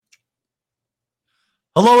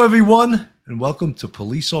Hello, everyone, and welcome to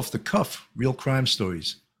Police Off the Cuff Real Crime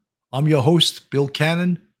Stories. I'm your host, Bill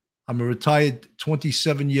Cannon. I'm a retired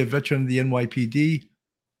 27-year veteran of the NYPD.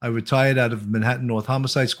 I retired out of Manhattan North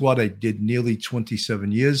Homicide Squad. I did nearly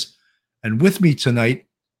 27 years. And with me tonight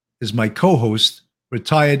is my co-host,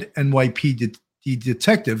 retired NYPD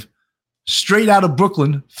detective, straight out of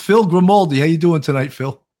Brooklyn, Phil Grimaldi. How you doing tonight,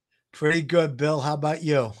 Phil? Pretty good, Bill. How about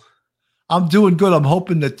you? I'm doing good. I'm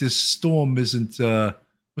hoping that this storm isn't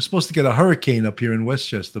we're supposed to get a hurricane up here in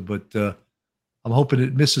Westchester, but I'm hoping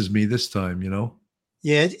it misses me this time,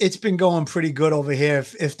 Yeah, it's been going pretty good over here.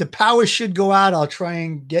 If the power should go out, I'll try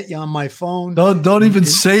and get you on my phone. Don't even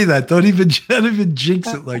say that. Don't even jinx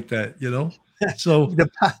it like that, So the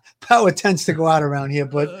power tends to go out around here,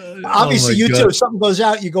 but obviously you too. If something goes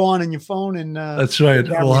out, you go on your phone and that's right.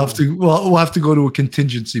 We'll have to go to a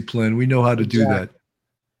contingency plan. We know how to do that.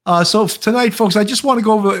 So tonight, folks, I just want to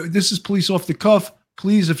go over. This is Police Off the Cuff.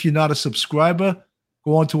 Please, if you're not a subscriber,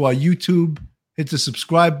 go onto our YouTube, hit the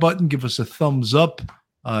subscribe button, give us a thumbs up,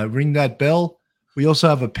 ring that bell. We also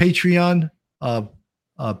have a Patreon,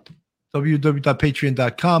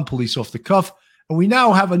 www.patreon.com, Police Off the Cuff. And we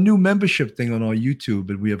now have a new membership thing on our YouTube,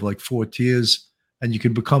 and we have like 4 tiers, and you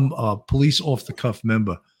can become a Police Off the Cuff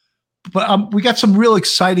member. But we got some real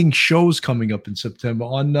exciting shows coming up in September.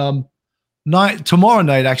 On tomorrow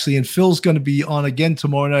night, actually, and Phil's going to be on again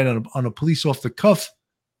tomorrow night on a Police Off the Cuff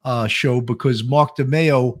show because Mark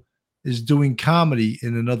DeMeo is doing comedy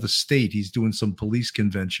in another state. He's doing some police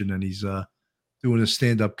convention, and he's doing a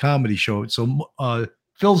stand-up comedy show. So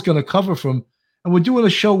Phil's going to cover for him. And we're doing a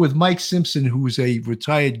show with Mike Simpson, who is a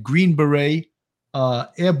retired Green Beret,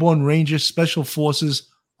 Airborne Ranger, Special Forces,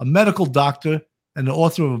 a medical doctor, and the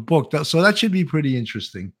author of a book. So that should be pretty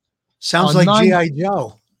interesting. Sounds like G.I.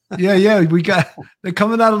 Joe. Yeah. They're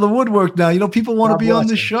coming out of the woodwork now. People want to be on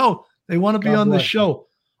the show. They want to be on the show.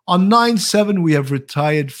 On 9/7, we have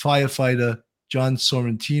retired firefighter John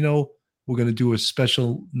Sorrentino. We're going to do a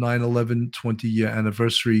special 9/11 20-year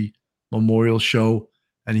anniversary memorial show.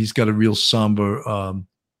 And he's got a real somber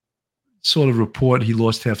sort of report. He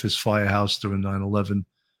lost half his firehouse during 9/11.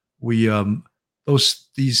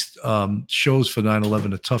 These shows for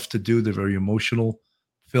 9/11 are tough to do. They're very emotional.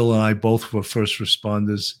 Phil and I both were first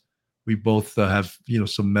responders. We both have,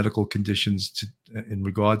 some medical conditions in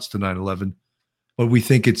regards to 9/11, but we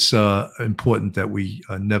think it's important that we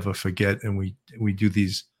never forget, and we do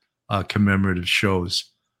these commemorative shows.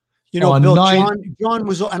 Bill, John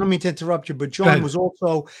was, I don't mean to interrupt you, but John was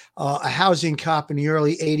also a housing cop in the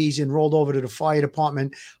early 80s and rolled over to the fire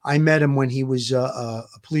department. I met him when he was a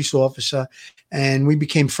police officer, and we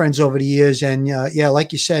became friends over the years. And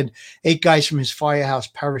like you said, 8 guys from his firehouse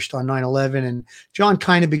perished on 9/11. And John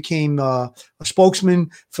kind of became a spokesman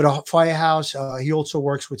for the firehouse. He also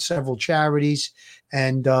works with several charities,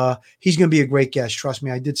 and he's going to be a great guest. Trust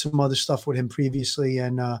me. I did some other stuff with him previously,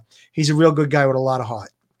 and he's a real good guy with a lot of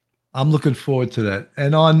heart. I'm looking forward to that.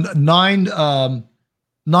 And on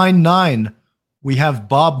 9/9, we have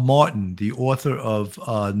Bob Martin, the author of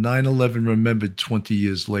 9/11 Remembered 20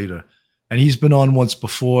 Years Later. And he's been on once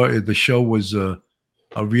before. The show was a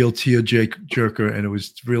real tear-jerker, and it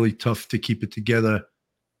was really tough to keep it together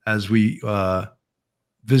as we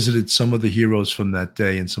visited some of the heroes from that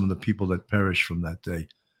day and some of the people that perished from that day.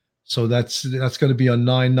 So that's going to be on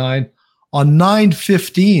 9/9. On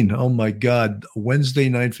 9/15, oh my God, Wednesday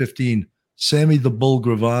 9/15, Sammy the Bull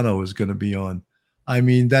Gravano is going to be on. I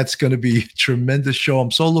mean, that's going to be a tremendous show. I'm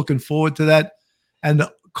so looking forward to that. And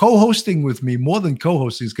co-hosting with me, more than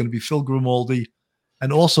co-hosting, is going to be Phil Grimaldi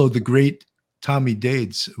and also the great Tommy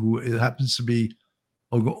Dades, who happens to be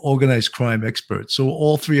an organized crime expert. So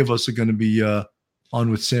all 3 of us are going to be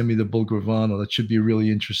on with Sammy the Bull Gravano. That should be a really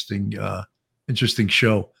interesting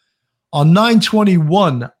show. On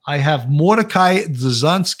 9/21, I have Mordecai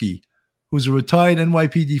Zazansky, who's a retired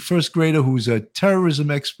NYPD first grader who's a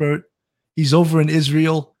terrorism expert. He's over in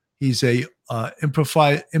Israel. He's a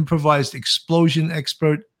improvised explosion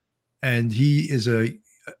expert, and he is a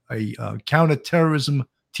counterterrorism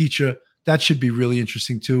teacher. That should be really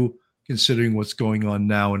interesting too, considering what's going on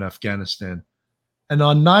now in Afghanistan. And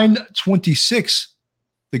on 9/26,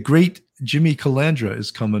 the great Jimmy Calandra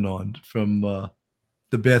is coming on from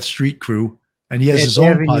the Bath Street Crew, and he has his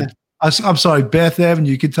own pod. I'm sorry, Bath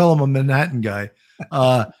Avenue. You can tell I'm a Manhattan guy,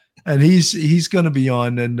 and he's going to be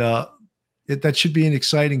on, and that should be an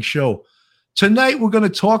exciting show. Tonight we're going to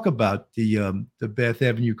talk about the Bath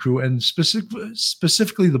Avenue Crew and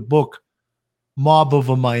specifically the book Mob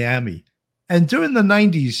Over Miami. And during the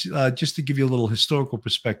 90s, just to give you a little historical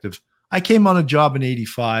perspective, I came on a job in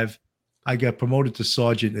 85. I got promoted to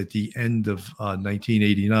sergeant at the end of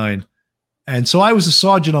 1989. And so I was a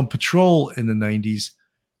sergeant on patrol in the 90s,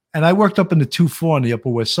 and I worked up in the 2-4 on the Upper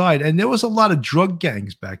West Side, and there was a lot of drug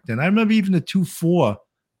gangs back then. I remember even the 2-4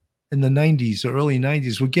 in the 90s or early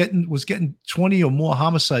 90s was getting 20 or more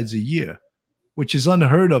homicides a year, which is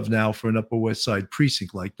unheard of now for an Upper West Side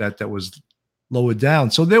precinct like that was lower down.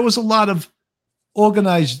 So there was a lot of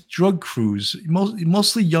organized drug crews,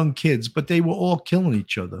 mostly young kids, but they were all killing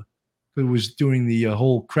each other. It was during the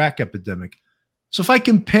whole crack epidemic. So if I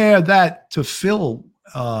compare that to Phil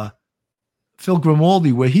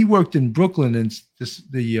Grimaldi, where he worked in Brooklyn and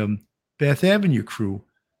the Bath Avenue crew,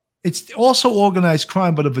 it's also organized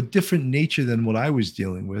crime, but of a different nature than what I was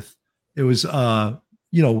dealing with. It was,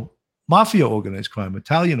 mafia organized crime,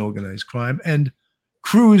 Italian organized crime, and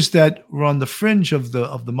crews that were on the fringe of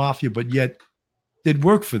the mafia, but yet did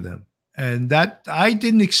work for them. And that I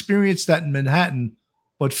didn't experience that in Manhattan,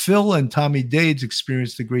 but Phil and Tommy Dades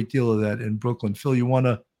experienced a great deal of that in Brooklyn. Phil, you want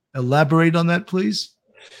to elaborate on that, please?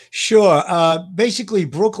 Sure. Basically,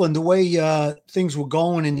 Brooklyn, the way things were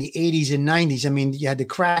going in the 80s and 90s, I mean, you had the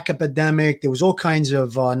crack epidemic. There was all kinds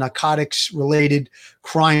of narcotics-related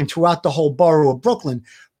crime throughout the whole borough of Brooklyn,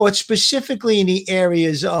 but specifically in the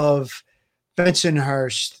areas of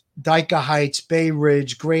Bensonhurst, Dyker Heights, Bay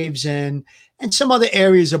Ridge, Gravesend, and some other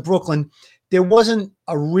areas of Brooklyn. There wasn't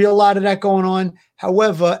a real lot of that going on.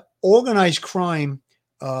 However, organized crime,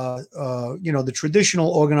 the traditional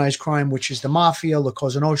organized crime, which is the mafia, La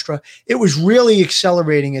Cosa Nostra, it was really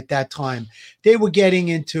accelerating at that time. They were getting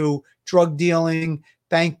into drug dealing,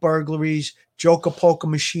 bank burglaries, joker poker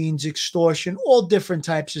machines, extortion, all different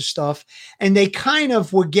types of stuff. And they kind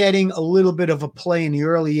of were getting a little bit of a play in the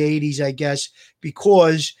early 80s, I guess,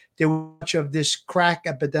 because there was much of this crack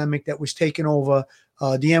epidemic that was taking over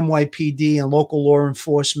the NYPD and local law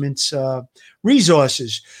enforcement's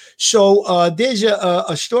resources. So there's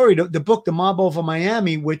a story, the book, The Mob Over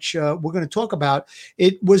Miami, which we're going to talk about.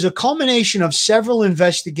 It was a culmination of several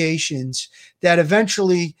investigations that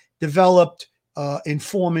eventually developed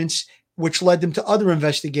informants, which led them to other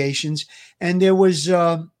investigations. And there was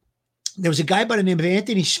a guy by the name of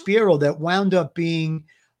Anthony Spiro that wound up being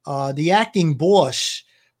the acting boss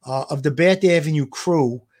of the Bath Avenue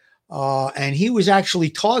crew. And he was actually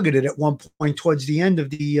targeted at one point towards the end of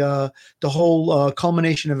the whole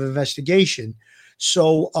culmination of investigation.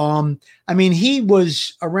 So, he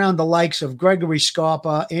was around the likes of Gregory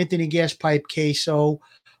Scarpa, Anthony Gaspipe Queso,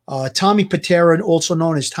 Tommy Patera, also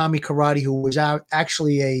known as Tommy Karate, who was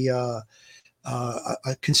actually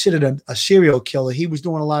considered a serial killer. He was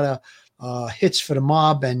doing a lot of hits for the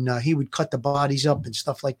mob, and he would cut the bodies up and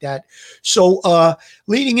stuff like that. So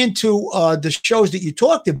leading into the shows that you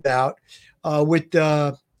talked about with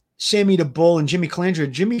Sammy the Bull and Jimmy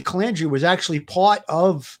Calandria was actually part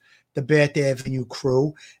of the Bath Avenue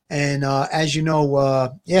crew. And as you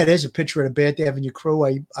know, there's a picture of the Bath Avenue crew.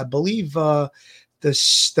 I believe the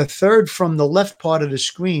third from the left part of the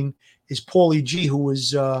screen is Paulie G, who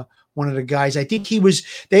was one of the guys. I think he was.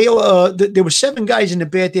 There were 7 guys in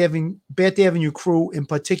the Bath Avenue crew in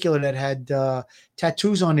particular that had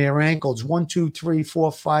tattoos on their ankles: 1, 2, 3,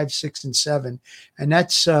 4, 5, 6, and 7. And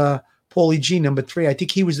that's Paulie G, number 3. I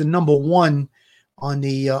think he was the number 1 on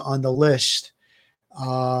the list.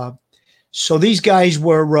 So these guys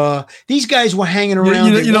were hanging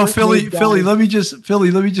around. Philly. Let me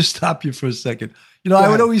just stop you for a second. I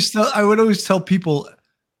would always tell people,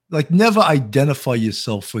 like, never identify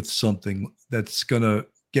yourself with something that's going to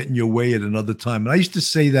get in your way at another time. And I used to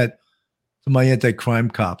say that to my anti-crime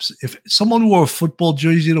cops. If someone wore a football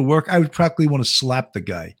jersey to work, I would practically want to slap the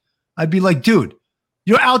guy. I'd be like, dude,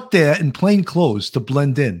 you're out there in plain clothes to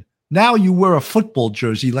blend in. Now you wear a football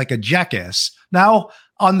jersey like a jackass. Now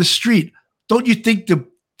on the street, don't you think the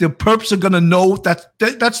perps are going to know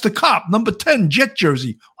that's the cop, number 10, jet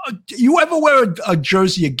jersey? You ever wear a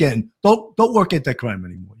jersey again, don't work at that crime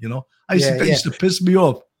anymore. I used to piss me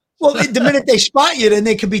off. Well, the minute they spot you, then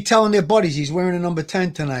they could be telling their buddies he's wearing a number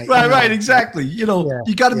 10 tonight. Right, exactly. You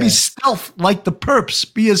got to be stealth like the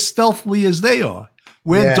perps. Be as stealthily as they are.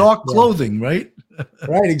 Wear dark clothing, right?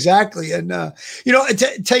 Right, exactly. And,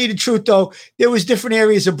 to tell you the truth, though, there was different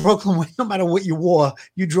areas of Brooklyn where no matter what you wore,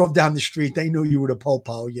 you drove down the street, they knew you were the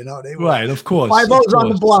popo, They were, right, of course. 5-0's on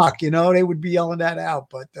the block, they would be yelling that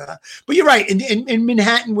out. But you're right. In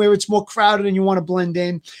Manhattan, where it's more crowded and you want to blend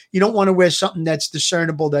in, you don't want to wear something that's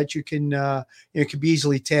discernible that you can be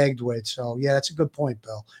easily tagged with. So, yeah, that's a good point,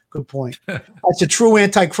 Bill. Good point. That's a true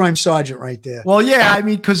anti-crime sergeant right there. Well, yeah,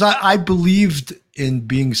 because I believed in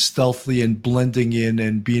being stealthy and blending in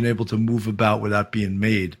and being able to move about without being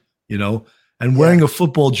made, And And wearing a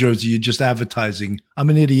football jersey, you're just advertising.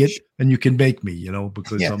 I'm an idiot, and you can make me,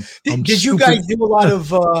 because I'm Did you guys do a lot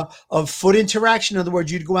of foot interaction? In other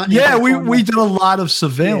words, you'd go out. And we did a lot of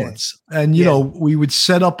surveillance, and we would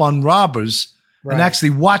set up on robbers and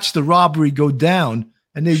actually watch the robbery go down,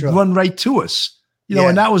 and they'd run right to us.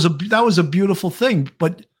 And that was a beautiful thing.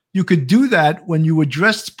 But you could do that when you were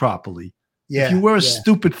dressed properly. Yeah, if you wear a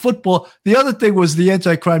stupid football. The other thing was the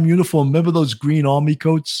anti-crime uniform. Remember those green army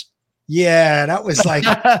coats? Yeah, that was like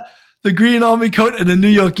the green army coat and the New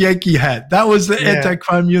York Yankee hat. That was the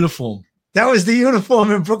anti-crime uniform. That was the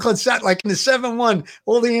uniform in Brooklyn. Like in the 7-1,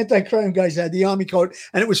 all the anti-crime guys had the army coat.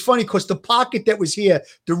 And it was funny because the pocket that was here,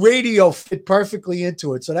 the radio fit perfectly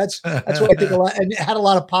into it. So that's what I think a lot. And it had a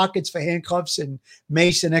lot of pockets for handcuffs and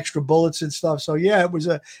mace and extra bullets and stuff. So yeah, it was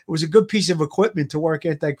a good piece of equipment to work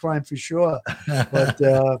anti-crime for sure.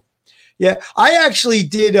 But yeah, I actually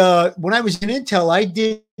did when I was in Intel, I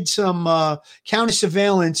did some counter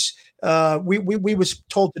surveillance. We was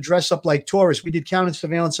told to dress up like tourists. We did counter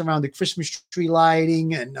surveillance around the Christmas tree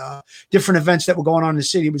lighting and different events that were going on in the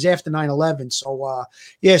city. It was after 9/11. So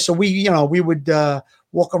so we would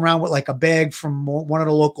walk around with like a bag from one of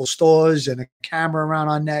the local stores and a camera around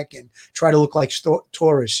our neck and try to look like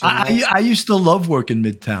tourists. I used to love working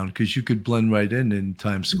Midtown because you could blend right in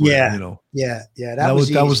Times Square. Yeah.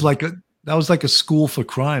 That was like a school for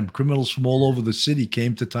crime. Criminals from all over the city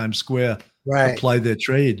came to Times Square, apply their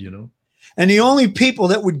trade, And the only people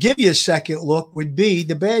that would give you a second look would be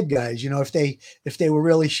the bad guys, if they were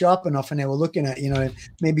really sharp enough and they were looking at, and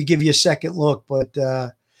maybe give you a second look. But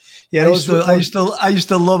I used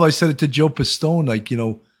to love, I said it to Joe Pistone, like,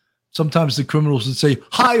 sometimes the criminals would say,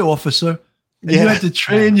 "Hi, officer." And you had to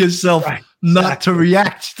train yourself not to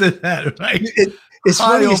react to that, right? It's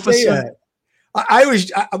funny you say that.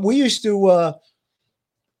 We used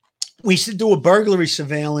to do a burglary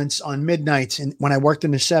surveillance on midnights, and when I worked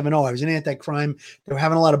in the 7-0, I was in anti-crime. They were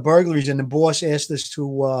having a lot of burglaries, and the boss asked us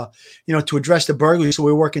to address the burglary. So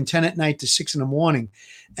we were working 10 at night to 6 in the morning,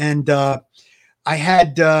 and I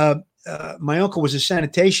had my uncle was a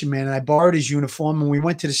sanitation man, and I borrowed his uniform, and we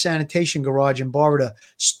went to the sanitation garage and borrowed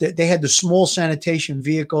they had the small sanitation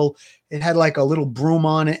vehicle. It had like a little broom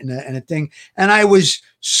on it and a thing. And I was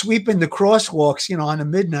sweeping the crosswalks, on the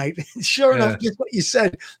midnight. Sure enough, just what you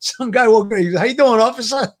said. Some guy walked in. How you doing,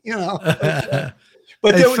 officer?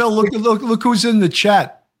 But hey, Phil, look who's in the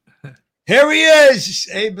chat. Here he is.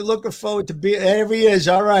 Hey, been looking forward to be. There he is.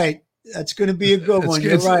 All right. That's going to be a good one.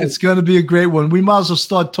 You're right. It's going to be a great one. We might as well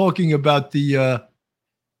start talking about the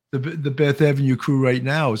Bath Avenue crew right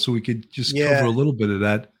now, so we could just cover a little bit of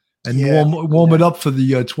that and warm it up for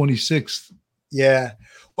the 26th. Yeah.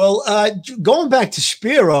 Well, going back to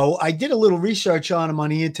Spiro, I did a little research on him on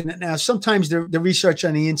the internet. Now, sometimes the research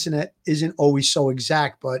on the internet isn't always so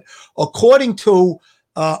exact, but according to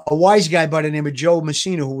a wise guy by the name of Joe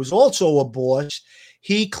Messina, who was also a boss,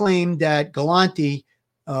 he claimed that Galante,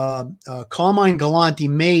 Carmine Galante,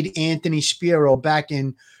 made Anthony Spiro back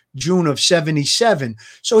in June of 77.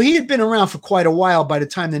 So he had been around for quite a while. By the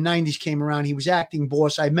time the 90s came around, he was acting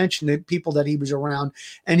boss. I mentioned the people that he was around,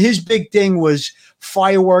 and his big thing was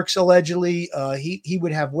fireworks. Allegedly, he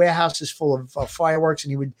would have warehouses full of fireworks,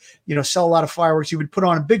 and he would, sell a lot of fireworks. He would put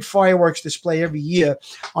on a big fireworks display every year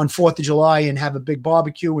on 4th of July and have a big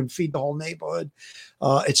barbecue and feed the whole neighborhood.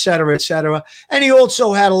 Et cetera, et cetera. And he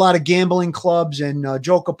also had a lot of gambling clubs and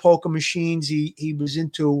joker poker machines. He was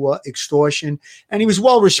into extortion, and he was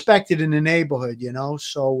well respected in the neighborhood,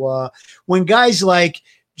 So when guys like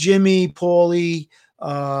Jimmy, Paulie,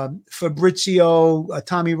 Fabrizio,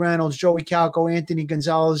 Tommy Reynolds, Joey Calco, Anthony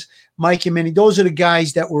Gonzalez, Mikey Minnie, those are the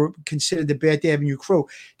guys that were considered the Bath Avenue crew.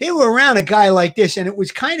 They were around a guy like this, and it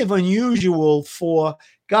was kind of unusual for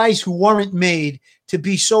guys who weren't made to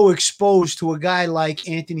be so exposed to a guy like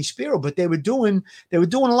Anthony Spiro, but they were doing a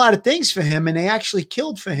lot of things for him, and they actually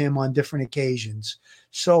killed for him on different occasions.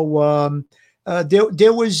 So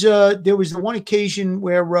there was the one occasion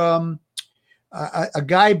where a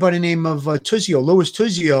guy by the name of Louis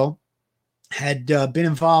Tuzio, had been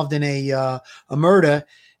involved in a murder,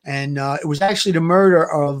 and it was actually the murder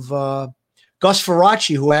of Gus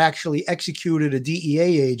Faraci, who actually executed a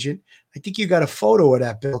DEA agent. I think you got a photo of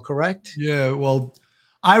that, Bill, correct? Yeah, well,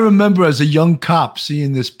 I remember as a young cop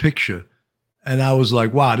seeing this picture, and I was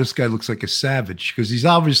like, wow, this guy looks like a savage, because he's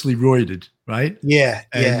obviously roided, right? Yeah.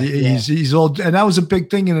 And he's old. And that was a big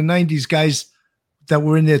thing in the 90s. Guys that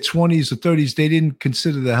were in their 20s or 30s, they didn't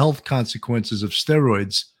consider the health consequences of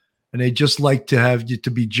steroids, and they just liked to have you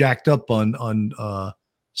to be jacked up on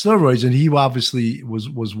steroids. And he obviously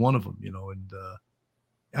was one of them, and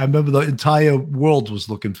I remember the entire world was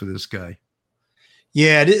looking for this guy.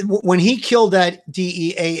 Yeah, when he killed that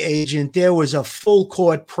DEA agent, there was a full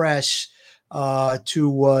court press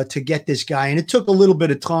to get this guy, and it took a little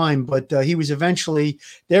bit of time, but he was eventually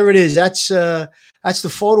there. It is. That's the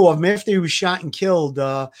photo of him after he was shot and killed.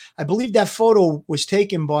 I believe that photo was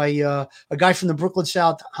taken by a guy from the Brooklyn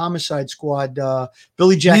South Homicide Squad,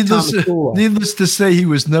 Billy Jack Thomasula. Needless to say, he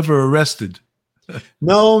was never arrested.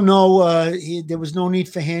 No, there was no need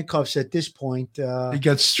for handcuffs at this point. He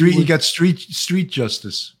got street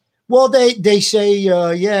justice. Well, they say,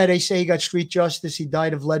 they say he got street justice. He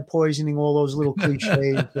died of lead poisoning. All those little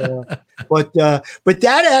cliches, but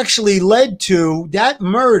that actually led to that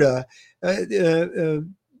murder. The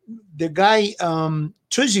guy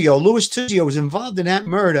Tuzio, Louis Tuzio, was involved in that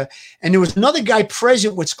murder, and there was another guy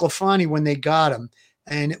present with Sclafani when they got him.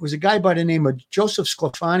 And it was a guy by the name of Joseph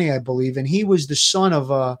Sclafani, I believe, and he was the son of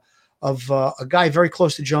a guy very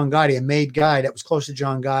close to John Gotti, a made guy that was close to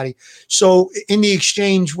John Gotti. So in the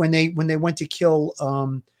exchange, when they went to kill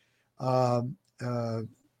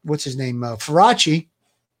what's his name, Faraci,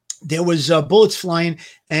 there was bullets flying,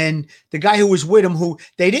 and the guy who was with him, who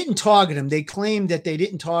they didn't target him. They claimed that they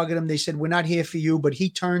didn't target him. They said, "We're not here for you," but he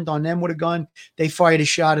turned on them with a gun. They fired a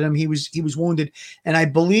shot at him. He was wounded, and I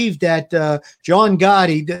believe that John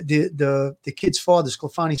Gotti, the kid's father,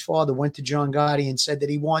 Sclafani's father, went to John Gotti and said that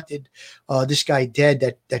he wanted this guy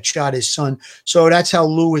dead that shot his son. So that's how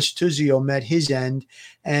Louis Tuzio met his end.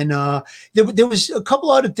 And there was a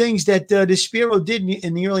couple other things that Despero did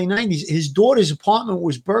in the early 90s. His daughter's apartment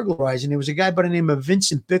was burglarized, and there was a guy by the name of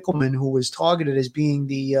Vincent Bickelman who was targeted as being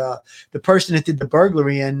the person that did the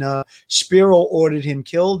burglary, and Spiro ordered him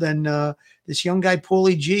killed, and this young guy,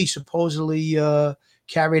 Paulie G, supposedly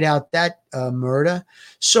carried out that murder.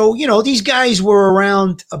 So, these guys were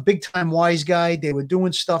around a big-time wise guy. They were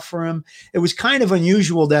doing stuff for him. It was kind of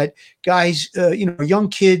unusual that guys, young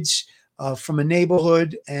kids from a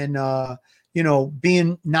neighborhood and,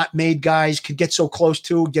 being not made guys could get so close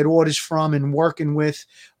to, get orders from, and working with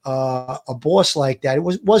a boss like that.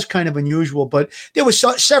 It was kind of unusual, but there was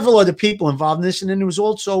several other people involved in this. And then there was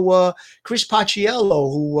also Chris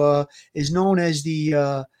Paciello, who is known as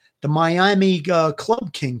the Miami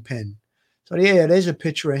club kingpin. So yeah, there's a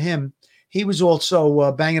picture of him. He was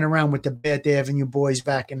also banging around with the Bath Avenue boys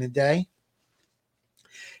back in the day.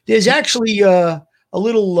 There's actually a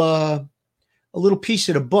little piece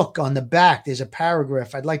of the book on the back. There's a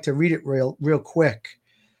paragraph. I'd like to read it real quick.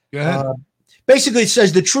 Go ahead. Basically, it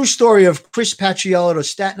says the true story of Chris Paciello, the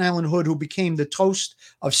Staten Island hood who became the toast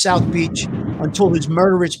of South Beach until his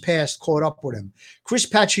murderous past caught up with him. Chris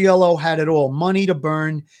Paciello had it all: money to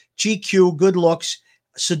burn, GQ, good looks,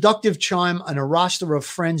 seductive charm, and a roster of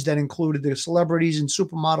friends that included the celebrities and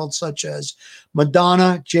supermodels such as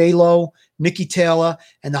Madonna, J-Lo, Nikki Taylor,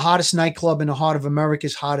 and the hottest nightclub in the heart of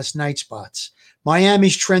America's hottest night spots,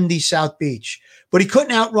 Miami's trendy South Beach. But he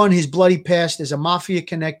couldn't outrun his bloody past as a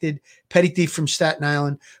mafia-connected petty thief from Staten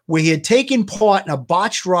Island, where he had taken part in a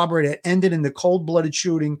botched robbery that ended in the cold-blooded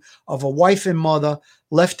shooting of a wife and mother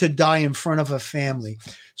left to die in front of her family.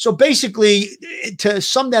 So basically, to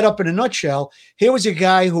sum that up in a nutshell, here was a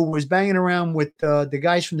guy who was banging around with the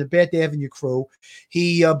guys from the Bath Avenue crew.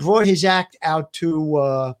 He brought his act out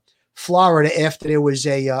to Florida after there was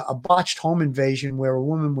a botched home invasion where a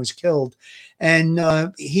woman was killed. And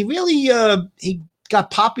he really he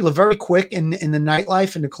got popular very quick in the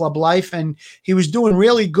nightlife and the club life, and he was doing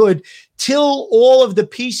really good till all of the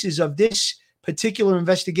pieces of this particular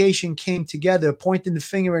investigation came together, pointing the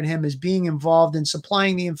finger at him as being involved in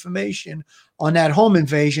supplying the information on that home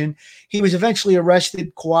invasion. He was eventually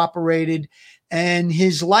arrested, cooperated, and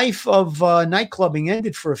his life of nightclubbing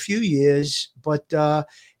ended for a few years. But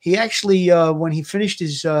he actually, when he finished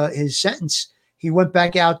his sentence, he went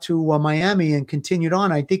back out to Miami and continued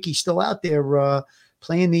on. I think he's still out there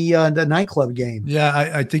playing the nightclub game. Yeah,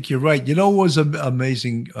 I think you're right. You know what was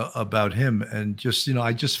amazing about him? And just,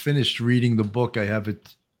 I just finished reading the book. I have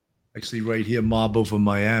it actually right here, Mob Over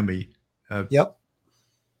Miami. Yep.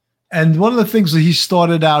 And one of the things that he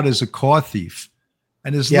started out as a car thief,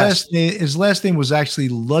 and his last name was actually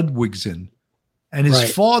Ludwigsen. And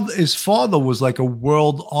his father was like a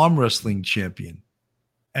world arm wrestling champion.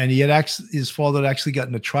 And his father had actually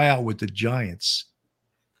gotten a tryout with the Giants.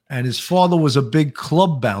 And his father was a big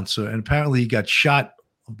club bouncer. And apparently he got shot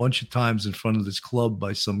a bunch of times in front of this club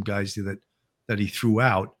by some guys that he threw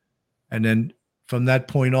out. And then from that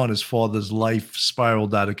point on, his father's life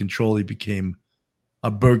spiraled out of control. He became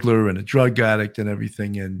a burglar and a drug addict and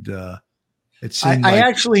everything. And It seemed I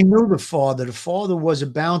actually knew the father. The father was a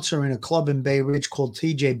bouncer in a club in Bay Ridge called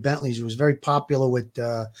T.J. Bentley's. It was very popular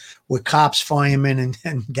with cops, firemen,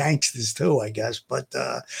 and gangsters too, I guess. But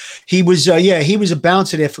he was he was a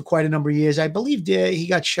bouncer there for quite a number of years. I believe he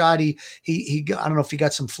got shot. He I don't know if he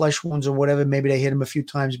got some flesh wounds or whatever. Maybe they hit him a few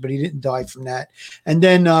times, but he didn't die from that. And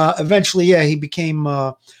then eventually, he became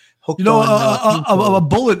hooked on. A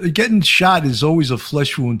bullet, getting shot is always a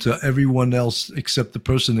flesh wound to everyone else except the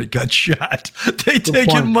person that got shot. They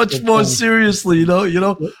take it much more seriously, you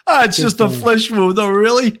know. It's just a flesh wound. Oh,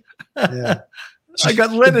 really? Yeah. I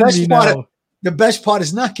got lead in me now. The best part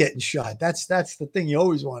is not getting shot. That's the thing you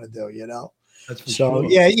always want to do, you know. That's for sure.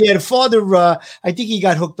 The father, I think he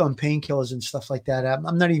got hooked on painkillers and stuff like that.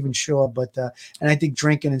 I'm not even sure, but and I think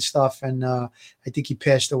drinking and stuff, and I think he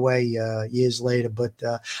passed away years later. But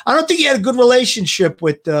I don't think he had a good relationship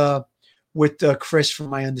with Chris, from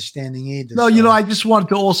my understanding either. No, I just wanted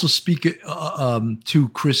to also speak to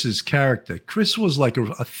Chris's character. Chris was like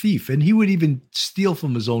a thief, and he would even steal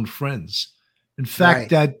from his own friends. In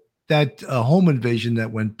fact, that home invasion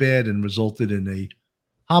that went bad and resulted in a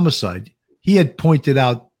homicide, he had pointed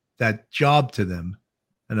out that job to them.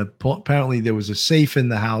 And apparently there was a safe in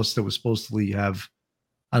the house that was supposed to have,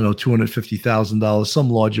 I don't know, $250,000, some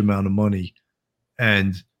large amount of money.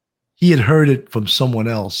 And he had heard it from someone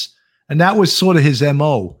else. And that was sort of his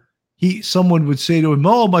MO. Someone would say to him,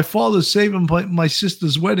 "Oh, my father's saving my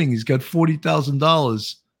sister's wedding. He's got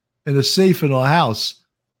 $40,000 in a safe in our house."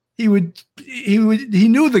 He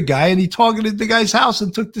knew the guy, and he targeted the guy's house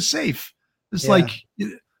and took the safe. It's like,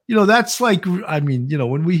 that's like, I mean,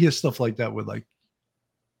 when we hear stuff like that, we're like,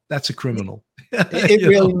 that's a criminal. It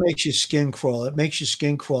really makes your skin crawl. It makes your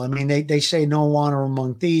skin crawl. I mean, they say no honor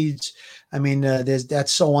among thieves. I mean,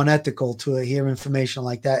 that's so unethical to hear information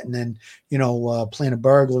like that and then, plan a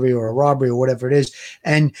burglary or a robbery or whatever it is.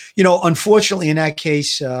 And, unfortunately, in that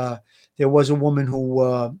case, there was a woman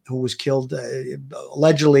who was killed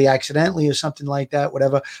allegedly accidentally or something like that,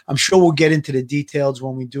 whatever. I'm sure we'll get into the details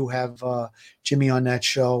when we do have Jimmy on that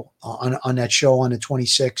show, on that show on the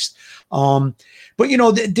 26th. But,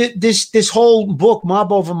 this whole book,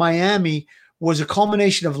 Mob Over Miami, was a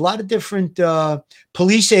culmination of a lot of different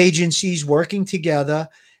police agencies working together.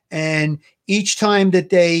 And each time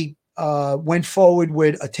that they went forward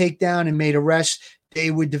with a takedown and made arrests, they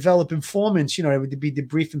would develop informants, they would be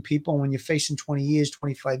debriefing people. When you're facing 20 years,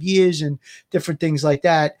 25 years and different things like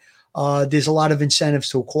that, there's a lot of incentives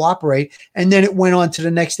to cooperate. And then it went on to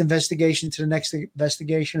the next investigation,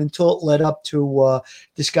 until it led up to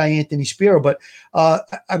this guy, Anthony Spiro. But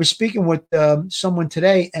I was speaking with someone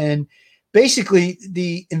today, and basically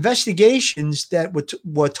the investigations that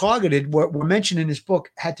were targeted, were mentioned in this book,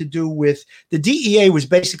 had to do with the DEA was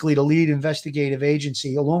basically the lead investigative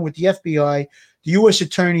agency, along with the FBI, the U.S.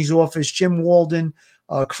 Attorney's Office, Jim Walden,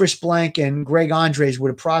 Chris Blank, and Greg Andres were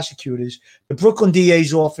the prosecutors. The Brooklyn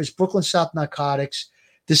DA's office, Brooklyn South Narcotics,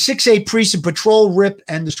 the 6A Precinct Patrol, RIP,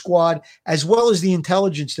 and the squad, as well as the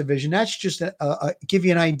intelligence division. That's just to give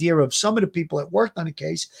you an idea of some of the people that worked on the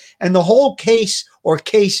case. And the whole case, or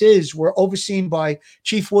cases, were overseen by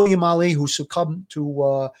Chief William Ali, who succumbed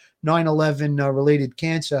to 9/11 related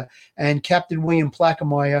cancer, and Captain William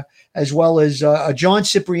Plaquemire, as well as John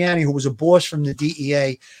Cipriani, who was a boss from the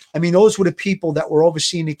DEA. I mean, those were the people that were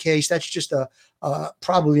overseeing the case. That's just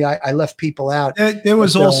probably I left people out. There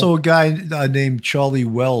was also a guy named Charlie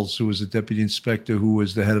Wells, who was a deputy inspector, who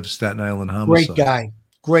was the head of Staten Island homicide.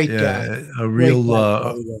 Great guy. A real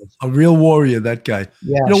warrior, that guy.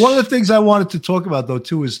 Yes. One of the things I wanted to talk about, though,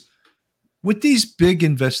 too, is with these big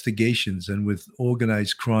investigations and with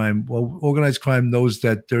organized crime. Well, organized crime knows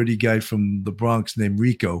that dirty guy from the Bronx named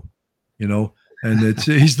Rico, and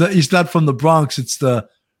he's not from the Bronx. It's the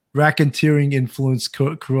racketeering influenced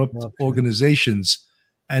corrupt organizations.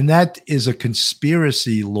 And that is a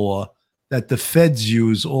conspiracy law that the feds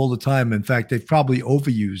use all the time. In fact, they've probably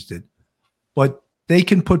overused it, but they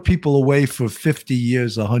can put people away for 50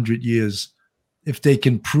 years, 100 years, if they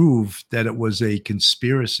can prove that it was a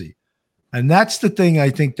conspiracy. And that's the thing, I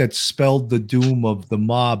think, that spelled the doom of the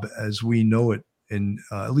mob as we know it, in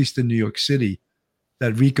at least in New York City,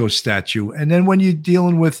 that RICO statute. And then when you're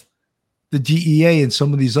dealing with the DEA and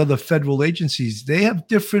some of these other federal agencies, they have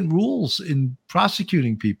different rules in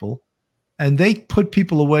prosecuting people, and they put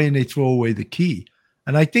people away and they throw away the key.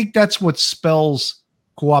 And I think that's what spells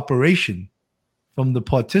cooperation from the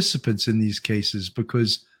participants in these cases,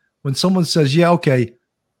 because when someone says, yeah, okay,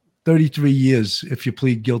 33 years if you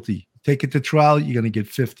plead guilty, take it to trial, you're going to get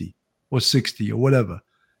 50 or 60 or whatever.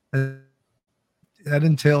 And that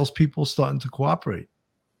entails people starting to cooperate.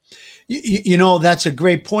 You know, that's a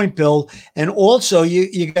great point, Bill. And also,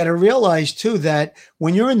 you got to realize, too, that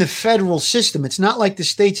when you're in the federal system, it's not like the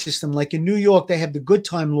state system. Like in New York, they have the good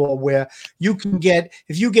time law where you can get,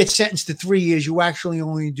 if you get sentenced to 3 years, you actually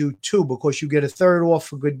only do 2 because you get a third off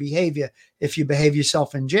for good behavior if you behave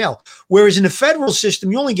yourself in jail. Whereas in the federal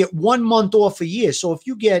system, you only get 1 month off a year. So if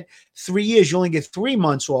you get 3 years, you only get 3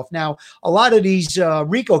 months off. Now, a lot of these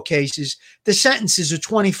RICO cases, the sentences are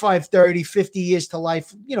 25, 30, 50 years to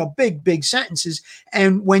life, you know, big sentences.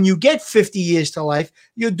 And when you get 50 years to life,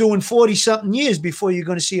 you're doing 40 something years before you're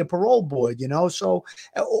going to see a parole board, you know, so,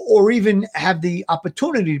 or even have the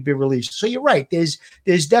opportunity to be released. So you're right. There's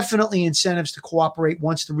definitely incentives to cooperate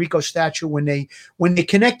once the RICO statute, when they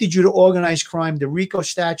connected you to organized crime, the RICO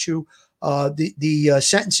statute, the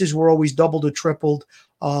sentences were always doubled or tripled.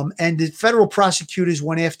 And the federal prosecutors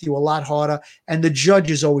went after you a lot harder, and the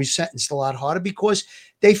judges always sentenced a lot harder because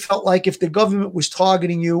they felt like if the government was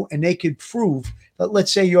targeting you and they could prove that,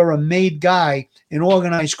 let's say you're a made guy in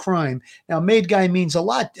organized crime. Now, made guy means a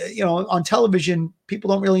lot, you know, on television,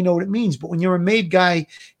 people don't really know what it means, but when you're a made guy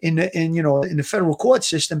in the federal court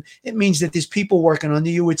system, it means that there's people working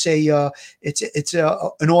under you. It's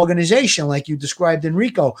an organization like you described in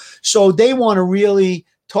RICO. So they want to really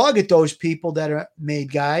target those people that are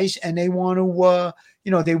made guys, and they want to,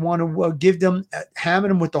 give them, hammer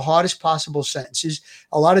them with the hardest possible sentences.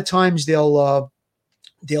 A lot of times they'll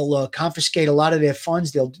confiscate a lot of their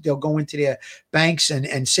funds. They'll go into their banks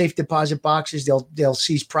and safe deposit boxes. They'll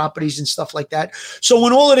seize properties and stuff like that. So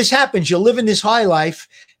when all of this happens, you're living this high life,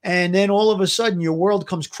 and then all of a sudden your world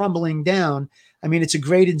comes crumbling down. I mean, it's a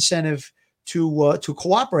great incentive to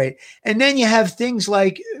cooperate. And then you have things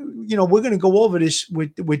like, you know, we're going to go over this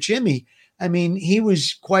with Jimmy. I mean, he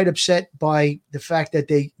was quite upset by the fact that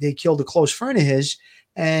they killed a close friend of his.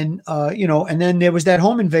 And, and then there was that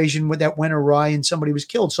home invasion that went awry and somebody was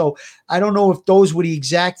killed. So I don't know if those were the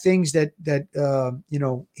exact things that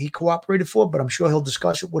he cooperated for, but I'm sure he'll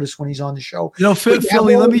discuss it with us when he's on the show. You know,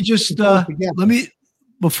 Philly, let me just,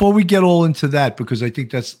 before we get all into that, because I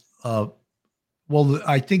think that's,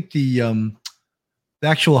 I think the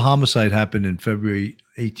actual homicide happened in February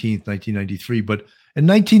 18th, 1993. But in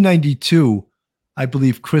 1992, I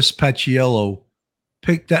believe Chris Paciello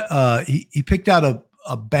picked out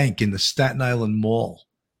a bank in the Staten Island Mall,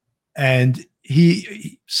 and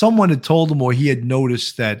someone had told him, or he had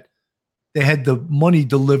noticed, that they had the money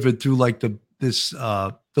delivered through like this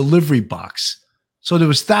delivery box. So there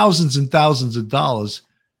was thousands and thousands of dollars,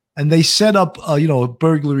 and they set up a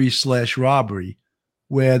burglary / robbery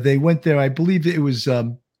where they went there. I believe it was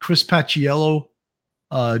Chris Paciello,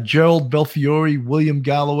 Gerald Belfiore, William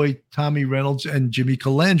Galloway, Tommy Reynolds, and Jimmy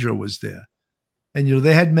Calandra was there. And,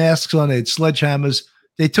 they had masks on, they had sledgehammers.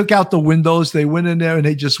 They took out the windows. They went in there and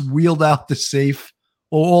they just wheeled out the safe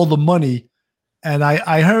or all the money. And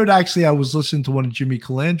I heard, actually, I was listening to one of Jimmy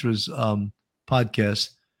Calandra's podcasts,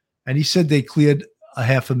 and he said they cleared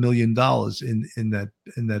 $500,000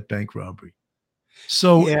 in that bank robbery.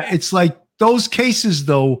 So It's like those cases,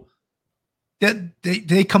 though, that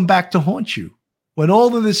they come back to haunt you. When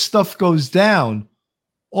all of this stuff goes down,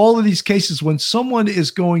 all of these cases, when someone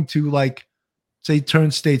is going to, like, say, turn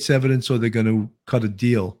state's evidence, or they're going to cut a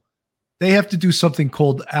deal, they have to do something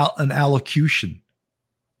called an allocution.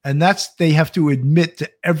 And they have to admit to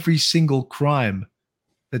every single crime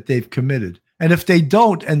that they've committed. And if they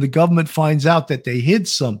don't, and the government finds out that they hid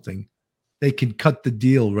something, they can cut the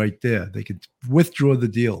deal right there. They can withdraw the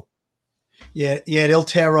deal. Yeah, they'll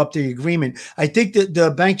tear up the agreement. I think that the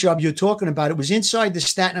bank job you're talking about, it was inside the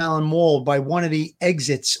Staten Island Mall by one of the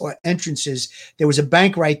exits or entrances. There was a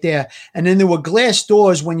bank right there. And then there were glass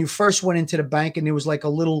doors when you first went into the bank, and there was like a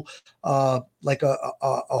little, like a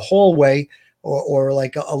hallway or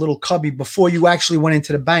like a little cubby before you actually went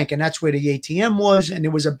into the bank. And that's where the ATM was. And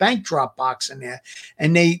there was a bank drop box in there.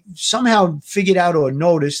 And they somehow figured out, or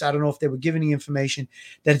noticed, I don't know if they were given the information,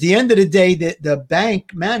 that at the end of the day, the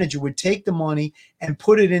bank manager would take the money and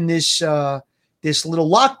put it in this little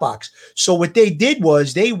lockbox. So what they did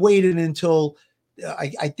was they waited until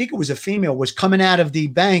I think it was a female was coming out of the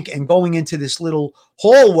bank and going into this little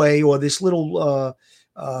hallway, or this little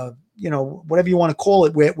whatever you want to call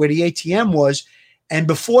it, where the ATM was. And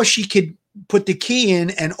before she could put the key in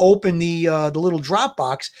and open the little drop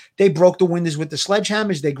box, they broke the windows with the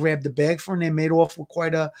sledgehammers. They grabbed the bag for her, and they made off with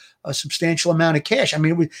quite a substantial amount of cash. I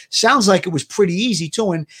mean, sounds like it was pretty easy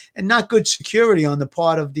too, and not good security on the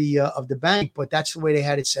part of the bank, but that's the way they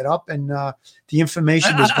had it set up. And the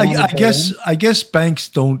information was. I guess banks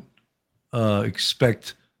don't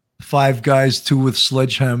expect 5 guys, 2 with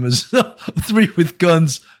sledgehammers, 3 with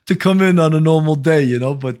guns, to come in on a normal day,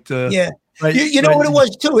 but Right, you know what it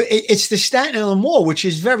was too? It's the Staten Island Mall, which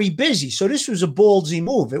is very busy. So this was a ballsy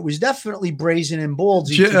move. It was definitely brazen and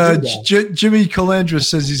ballsy. Jimmy Calandra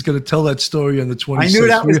says he's going to tell that story on the 26th. I knew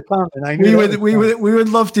that was coming. We would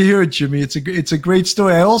love to hear it, Jimmy. It's a great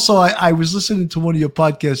story. I was listening to one of your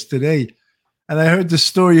podcasts today, and I heard the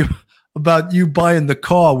story about you buying the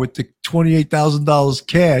car with the $28,000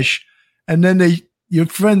 cash, and then your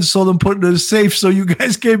friends saw them put it in a safe, so you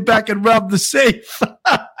guys came back and robbed the safe.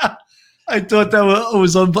 I thought that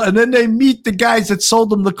was and then they meet the guys that sold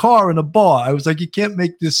them the car in a bar. I was like, you can't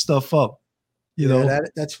make this stuff up. You know,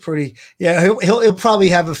 that's pretty. Yeah, he'll probably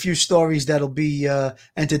have a few stories that'll be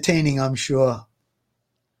entertaining, I'm sure.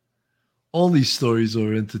 All these stories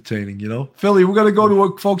are entertaining, you know. Philly, we're going to go to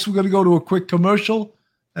a quick commercial,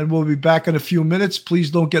 and we'll be back in a few minutes. Please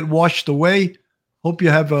don't get washed away. Hope you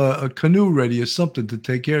have a canoe ready or something to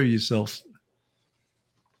take care of yourself.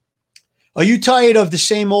 Are you tired of the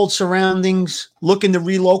same old surroundings, looking to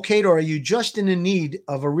relocate, or are you just in the need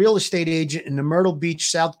of a real estate agent in the Myrtle Beach,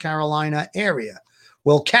 South Carolina area?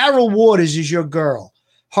 Well, Carol Waters is your girl.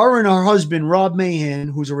 Her and her husband, Rob Mahan,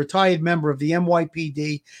 who's a retired member of the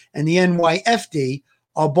NYPD and the NYFD,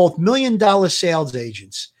 are both million-dollar sales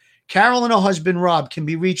agents. Carol and her husband, Rob, can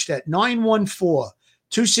be reached at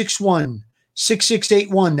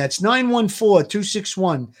 914-261-6681. That's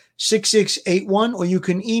 914-261-6681, or you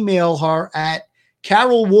can email her at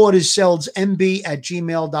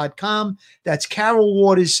carolwaterssells@gmail.com. That's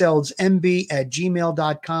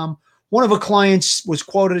carolwaterssells@gmail.com. One of her clients was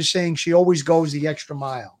quoted as saying she always goes the extra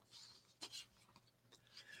mile.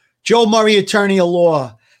 Joe Murray, attorney at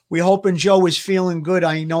law. We're hoping Joe is feeling good.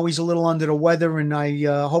 I know he's a little under the weather, and I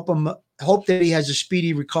hope that he has a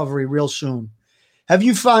speedy recovery real soon. Have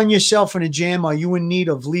you found yourself in a jam? Are you in need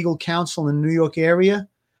of legal counsel in the New York area?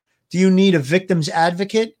 Do you need a victim's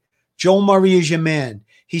advocate? Joe Murray is your man.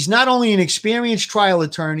 He's not only an experienced trial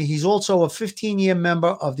attorney, he's also a 15-year member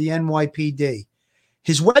of the NYPD.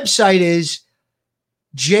 His website is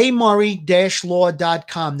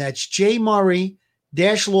jmurray-law.com. That's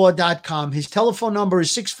jmurray-law.com. His telephone number is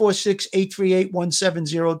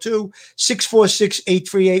 646-838-1702,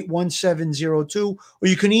 646-838-1702, or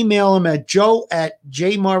you can email him at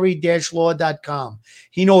joe@jmurray-law.com.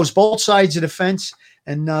 He knows both sides of the fence,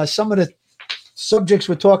 and some of the subjects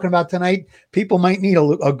we're talking about tonight, people might need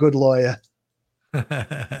a good lawyer.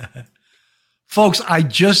 Folks, I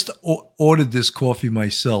just ordered this coffee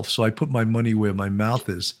myself, so I put my money where my mouth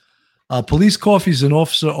is. Police Coffee is an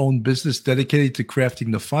officer-owned business dedicated to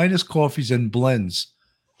crafting the finest coffees and blends.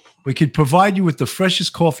 We can provide you with the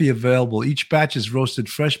freshest coffee available. Each batch is roasted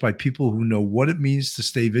fresh by people who know what it means to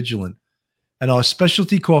stay vigilant. And our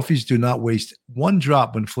specialty coffees do not waste one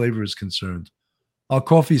drop when flavor is concerned. Our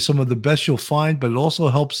coffee is some of the best you'll find, but it also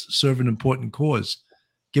helps serve an important cause,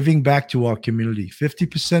 giving back to our community.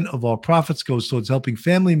 50% of our profits goes towards helping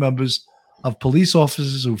family members of police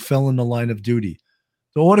officers who fell in the line of duty.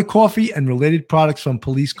 To order coffee and related products from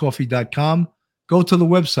policecoffee.com, go to the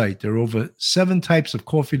website. There are over 7 types of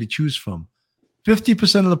coffee to choose from.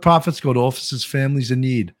 50% of the profits go to officers' families in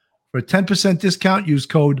need. For a 10% discount, use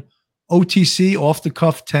code OTC, off the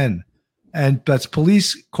cuff 10. And that's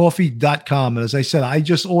policecoffee.com. And as I said, I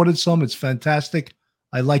just ordered some. It's fantastic.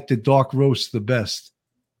 I like the dark roast the best.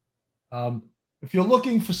 If you're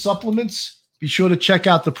looking for supplements, be sure to check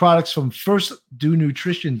out the products from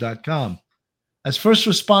firstdonutrition.com. As first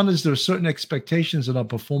responders, there are certain expectations in our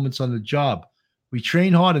performance on the job. We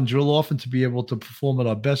train hard and drill often to be able to perform at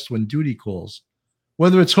our best when duty calls.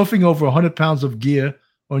 Whether it's hoofing over 100 pounds of gear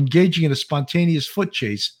or engaging in a spontaneous foot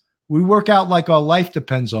chase, we work out like our life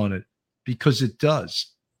depends on it, because it does.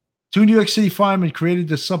 2 New York City firemen created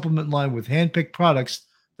this supplement line with hand-picked products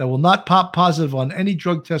that will not pop positive on any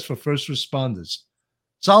drug test for first responders.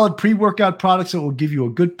 Solid pre-workout products that will give you a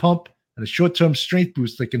good pump and a short-term strength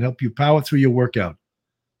boost that can help you power through your workout.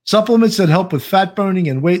 Supplements that help with fat burning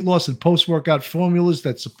and weight loss, and post-workout formulas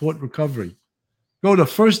that support recovery. Go to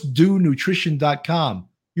firstdonutrition.com.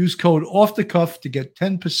 Use code OFFTHECUFF to get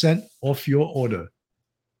 10% off your order.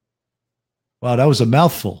 Wow, that was a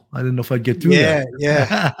mouthful. I didn't know if I'd get through that.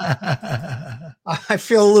 Yeah. I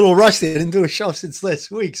feel a little rusty. I didn't do a show since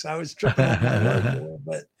last week, so I was tripping up my word a little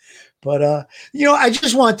bit. But I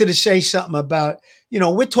just wanted to say something about,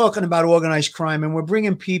 we're talking about organized crime, and we're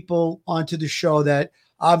bringing people onto the show that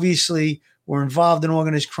obviously were involved in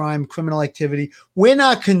organized crime, criminal activity. We're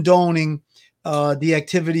not condoning the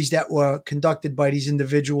activities that were conducted by these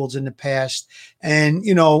individuals in the past. And,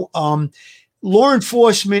 law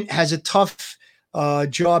enforcement has a tough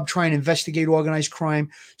job trying to investigate organized crime.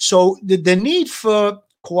 So the need for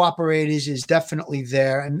cooperators is definitely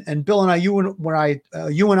there. And Bill and I, you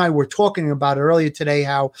and I were talking about it earlier today,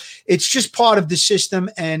 how it's just part of the system.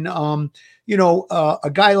 And a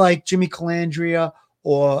guy like Jimmy Calandria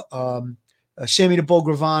or Sammy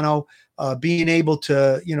DeBogravano, being able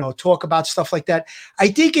to talk about stuff like that, I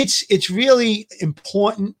think it's really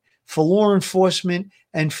important for law enforcement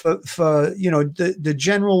and for the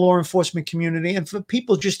general law enforcement community, and for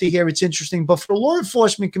people just to hear it's interesting. But for the law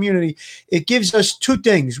enforcement community, it gives us two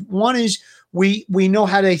things. One is we know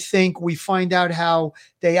how they think. We find out how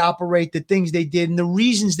they operate, the things they did, and the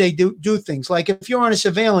reasons they do things. Like if you're on a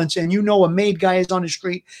surveillance and a made guy is on the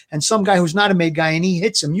street and some guy who's not a made guy and he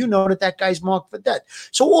hits him, that guy's marked for death.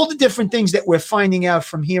 So all the different things that we're finding out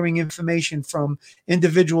from hearing information from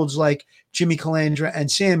individuals like Jimmy Calandra and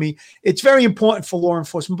Sammy, it's very important for law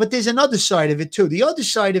enforcement. But there's another side of it too. The other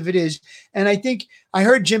side of it is, and I think I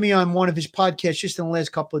heard Jimmy on one of his podcasts just in the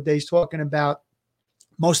last couple of days talking about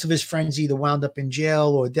most of his friends either wound up in jail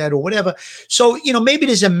or dead or whatever. So, maybe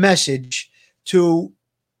there's a message to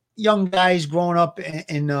young guys growing up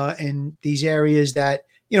in these areas that,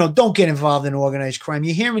 don't get involved in organized crime.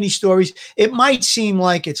 You hear many stories. It might seem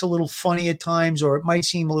like it's a little funny at times, or it might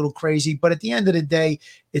seem a little crazy, but at the end of the day,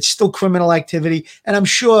 it's still criminal activity. And I'm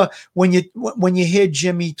sure when you hear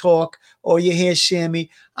Jimmy talk or you hear Sammy,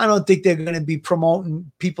 I don't think they're going to be promoting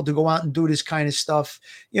people to go out and do this kind of stuff.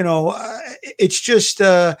 It's just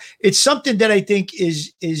it's something that I think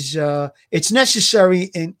is it's necessary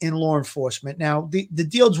in law enforcement. Now, the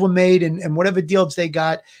deals were made, and whatever deals they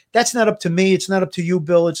got, that's not up to me. It's not up to you,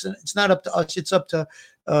 Bill. It's not up to us. It's up to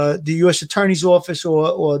the U.S. Attorney's Office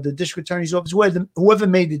or the District Attorney's Office, whoever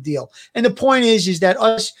made the deal. And the point is that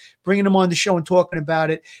us bringing them on the show and talking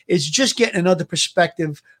about it is just getting another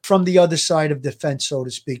perspective from the other side of the fence, so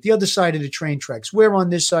to speak, the other side of the train tracks. We're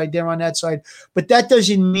on this side, they're on that side, but that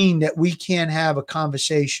doesn't mean that we can't have a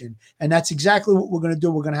conversation. And that's exactly what we're going to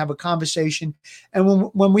do. We're going to have a conversation.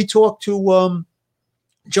 And when we talk to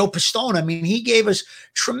Joe Pistone, I mean, he gave us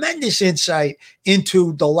tremendous insight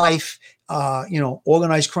into the life,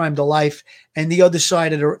 organized crime, the life, and the other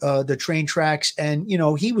side of the train tracks. And,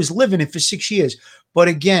 he was living it for 6 years. But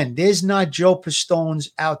again, there's not Joe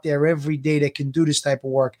Pistones out there every day that can do this type of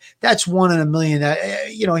work. That's one in a million.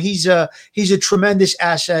 He's a tremendous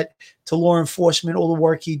asset to law enforcement, all the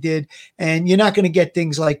work he did. And you're not going to get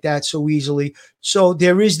things like that so easily. So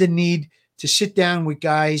there is the need to sit down with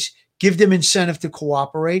guys, give them incentive to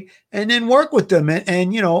cooperate, and then work with them.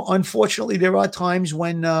 And unfortunately, there are times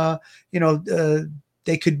when,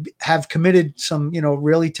 they could have committed some,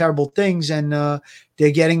 really terrible things, and they're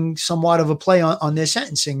getting somewhat of a play on their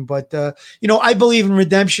sentencing. But, I believe in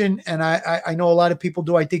redemption, and I know a lot of people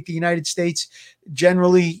do. I think the United States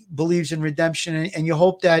generally believes in redemption, and you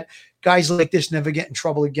hope that guys like this never get in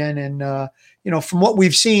trouble again. And, from what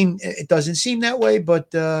we've seen, it doesn't seem that way.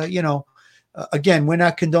 But, again, we're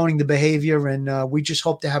not condoning the behavior, and we just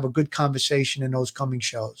hope to have a good conversation in those coming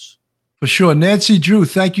shows. For sure. Nancy Drew,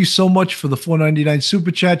 thank you so much for the $4.99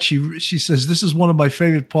 super chat. She says, this is one of my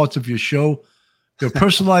favorite parts of your show. Your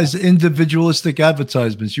personalized, individualistic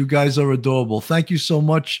advertisements. You guys are adorable. Thank you so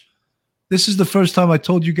much. This is the first time I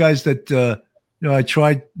told you guys that, I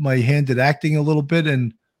tried my hand at acting a little bit,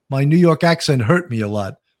 and my New York accent hurt me a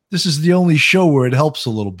lot. This is the only show where it helps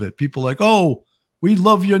a little bit. People are like, oh, we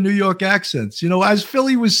love your New York accents. As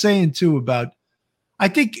Philly was saying too about, I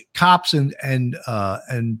think cops and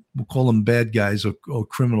we'll call them bad guys or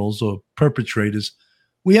criminals or perpetrators,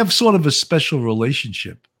 we have sort of a special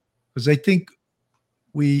relationship, because I think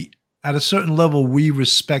at a certain level, we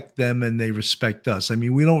respect them and they respect us. I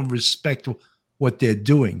mean, we don't respect what they're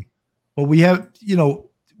doing, but we have,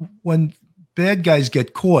 when bad guys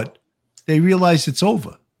get caught, they realize it's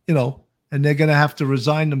over, and they're going to have to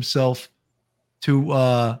resign themselves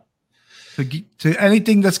to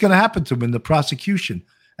anything that's going to happen to them in the prosecution.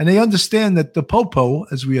 And they understand that the Popo,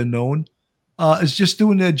 as we are known, is just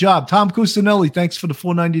doing their job. Tom Cusinelli, thanks for the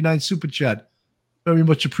 $4.99 super chat. Very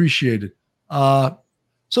much appreciated.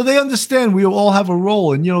 So they understand we all have a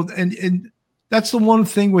role. And, and that's the one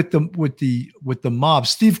thing with the mob.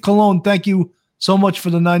 Steve Colon, thank you so much for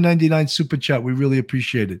the $9.99 super chat. We really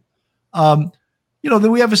appreciate it.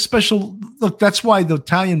 Then we have a special look. That's why the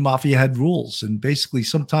Italian mafia had rules, and basically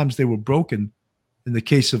sometimes they were broken. In the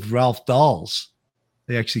case of Ralph Dahls,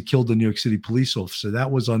 they actually killed a New York City police officer.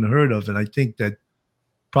 That was unheard of, and I think that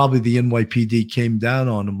probably the NYPD came down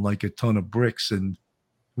on him like a ton of bricks. And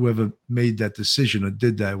whoever made that decision or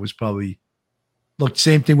did that was probably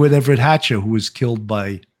same thing with Everett Hatcher, who was killed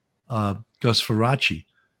by Gus Faraci.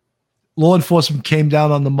 Law enforcement came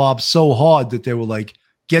down on the mob so hard that they were like,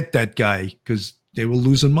 "Get that guy," because they were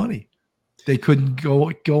losing money. they couldn't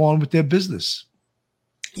go on with their business.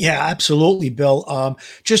 Yeah, absolutely, Bill.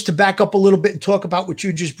 Just to back up a little bit and talk about what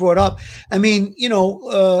you just brought up. I mean,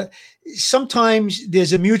 sometimes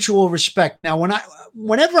there's a mutual respect. Now,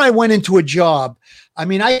 whenever I went into a job, I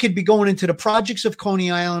mean, I could be going into the projects of Coney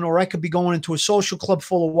Island, or I could be going into a social club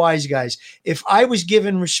full of wise guys. If I was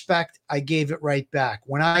given respect, I gave it right back.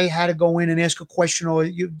 When I had to go in and ask a question or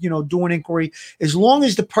do an inquiry, as long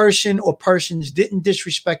as the person or persons didn't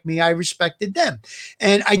disrespect me, I respected them,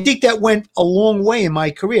 and I think that went a long way in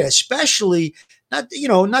my career, especially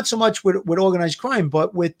not so much with organized crime,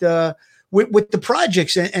 but with the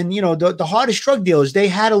projects and the hardest drug dealers. They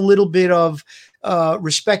had a little bit of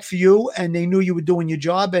respect for you, and they knew you were doing your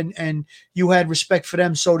job, and you had respect for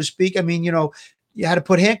them, so to speak. I mean, you had to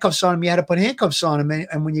put handcuffs on them. You had to put handcuffs on them.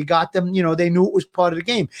 And when you got them, they knew it was part of the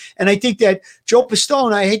game. And I think that Joe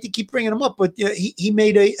Pistone, I hate to keep bringing him up, but he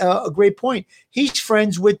made a great point. He's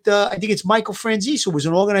friends with, I think it's Michael Franzese, who was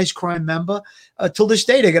an organized crime member. Till this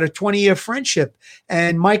day, they got a 20-year friendship.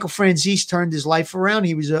 And Michael Franzese turned his life around.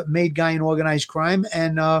 He was a made guy in organized crime.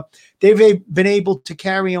 And they've been able to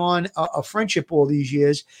carry on a friendship all these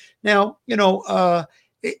years. Now,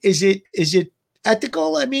 is it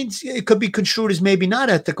ethical? I mean, it could be construed as maybe not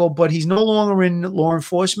ethical, but he's no longer in law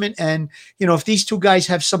enforcement. And, if these two guys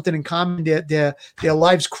have something in common, their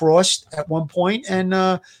lives crossed at one point.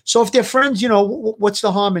 And so if they're friends, what's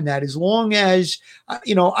the harm in that? As long as,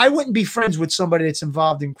 I wouldn't be friends with somebody that's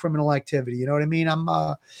involved in criminal activity. You know what I mean?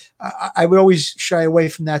 I would always shy away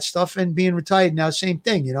from that stuff, and being retired now, same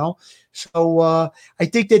thing, So I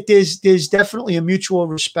think that there's definitely a mutual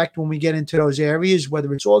respect when we get into those areas,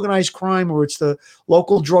 whether it's organized crime or it's the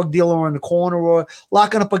local drug dealer on the corner or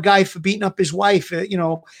locking up a guy for beating up his wife.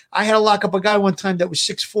 I had to lock up a guy one time that was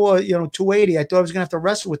 6'4", 280. I thought I was going to have to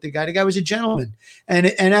wrestle with the guy. The guy was a gentleman. And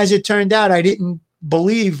as it turned out, I didn't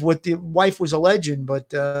believe what the wife was alleging, but,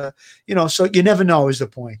 so you never know is the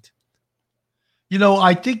point.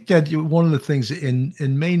 I think that one of the things in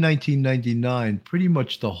May 1999, pretty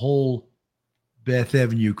much the whole Bath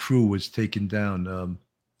Avenue crew was taken down.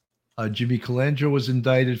 Jimmy Calandra was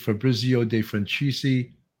indicted, Fabrizio De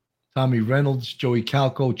Franchisi, Tommy Reynolds, Joey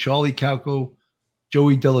Calco, Charlie Calco,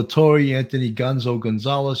 Joey Delatorre, Anthony Gonzo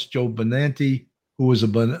Gonzalez, Joe Benanti, who was a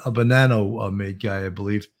Bonanno made guy, I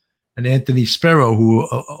believe, and Anthony Sparrow, who,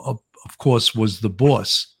 of course, was the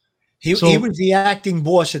boss. He was the acting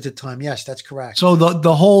boss at the time. Yes, that's correct. So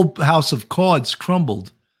the whole house of cards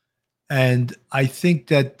crumbled. And I think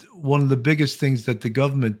that one of the biggest things that the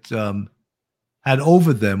government had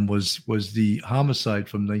over them was the homicide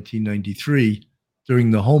from 1993 during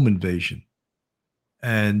the home invasion.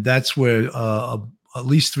 And that's where at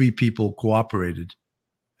least 3 people cooperated.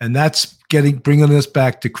 And that's bringing us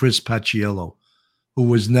back to Chris Paciello, who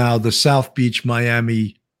was now the South Beach,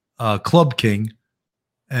 Miami club king,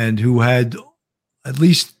 and who had at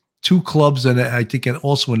least 2 clubs and I think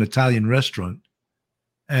also an Italian restaurant.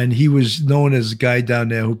 And he was known as a guy down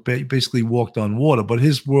there who basically walked on water, but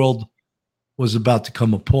his world was about to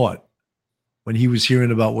come apart when he was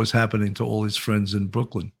hearing about what's happening to all his friends in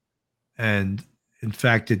Brooklyn. And in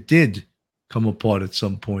fact, it did come apart at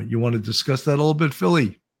some point. You want to discuss that a little bit,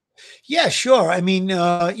 Philly? Yeah, sure. I mean,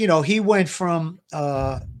 he went from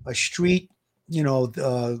a street,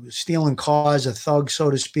 stealing cars, a thug, so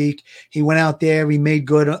to speak. He went out there, he made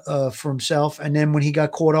good for himself. And then when he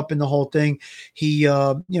got caught up in the whole thing, he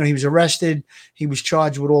was arrested. He was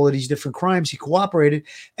charged with all of these different crimes. He cooperated.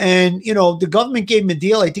 And, the government gave him a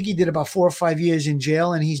deal. I think he did about 4 or 5 years in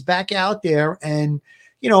jail, and he's back out there. And,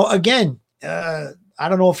 again, I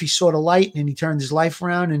don't know if he saw the light and he turned his life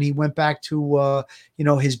around and he went back to,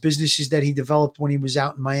 his businesses that he developed when he was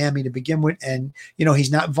out in Miami to begin with. And,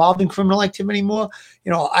 he's not involved in criminal activity anymore.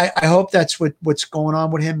 I hope that's what's going on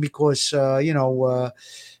with him because, sooner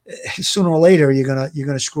or later you're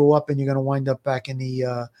gonna screw up and you're gonna wind up back in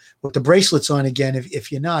the with the bracelets on again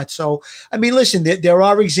if you're not. So I mean, listen, there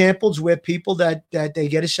are examples where people that they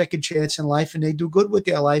get a second chance in life and they do good with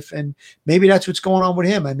their life, and maybe that's what's going on with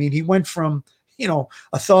him. I mean, he went from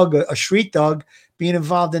a thug, a street thug, being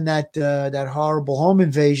involved in that horrible home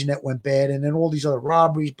invasion that went bad, and then all these other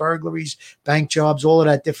robberies, burglaries, bank jobs, all of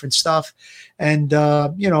that different stuff, and he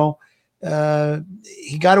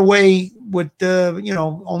got away with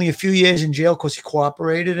only a few years in jail because he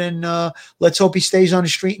cooperated, and let's hope he stays on the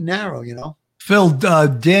street and narrow. Phil,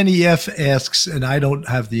 Danny F asks, and I don't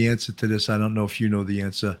have the answer to this. I don't know if you know the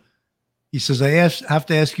answer. He says, I have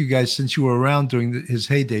to ask you guys, since you were around during his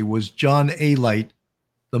heyday, was John A. Light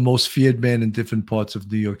the most feared man in different parts of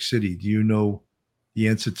New York City? Do you know the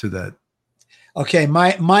answer to that? Okay,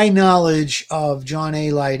 my knowledge of John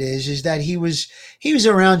Alite is that he was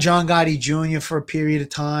around John Gotti Jr. for a period of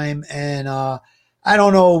time, and I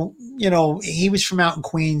don't know, he was from out in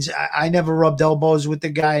Queens. I never rubbed elbows with the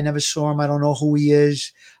guy. I never saw him. I don't know who he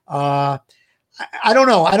is. I don't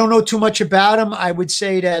know. I don't know too much about him. I would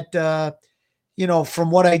say that from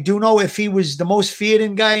what I do know, if he was the most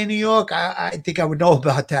feared guy in New York, I think I would know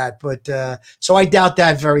about that. But so I doubt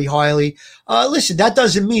that very highly. Listen, that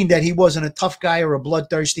doesn't mean that he wasn't a tough guy or a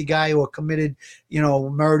bloodthirsty guy or committed,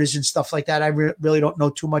 murders and stuff like that. I really don't know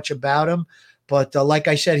too much about him. But like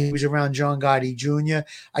I said, he was around John Gotti Jr.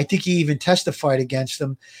 I think he even testified against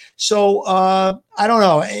him. So I don't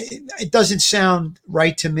know. It doesn't sound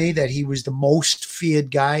right to me that he was the most feared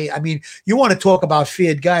guy. I mean, you want to talk about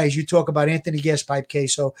feared guys. You talk about Anthony Gaspipe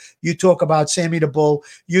Queso. You talk about Sammy the Bull.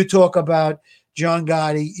 You talk about John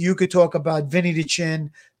Gotti. You could talk about Vinny the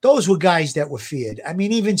Chin. Those were guys that were feared. I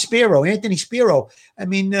mean, even Spiro, Anthony Spiro. I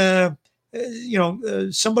mean,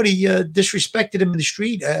 somebody disrespected him in the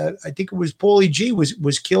street. I think it was Paulie G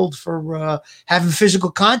was killed for having physical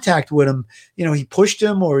contact with him. He pushed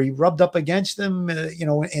him or he rubbed up against him,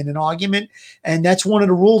 in an argument. And that's one of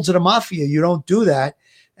the rules of the mafia. You don't do that.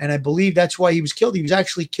 And I believe that's why he was killed. He was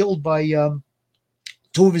actually killed by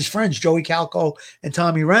two of his friends, Joey Calco and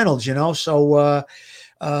Tommy Reynolds, So,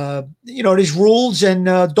 there's rules, and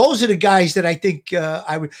those are the guys that I think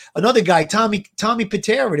I would. Another guy, Tommy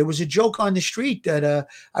Patera. There was a joke on the street that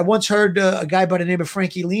I once heard a guy by the name of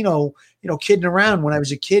Frankie Lino, kidding around when I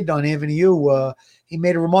was a kid on Avenue U. He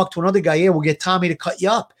made a remark to another guy, "Yeah, we'll get Tommy to cut you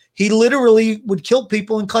up." He literally would kill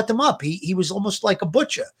people and cut them up. He was almost like a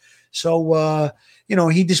butcher. So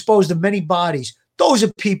he disposed of many bodies. Those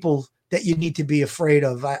are people that you need to be afraid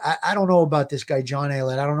of. I don't know about this guy, John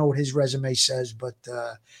Alite. I don't know what his resume says, but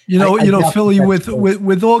Philly,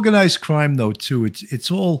 with organized crime though too, it's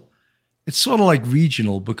sort of like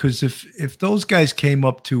regional, because if those guys came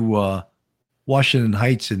up to Washington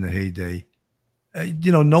Heights in the heyday,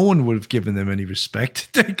 no one would have given them any respect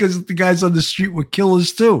because the guys on the street were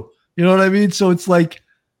killers too. You know what I mean? So it's like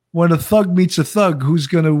when a thug meets a thug, who's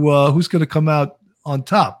gonna come out on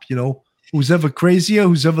top? Who's ever crazier,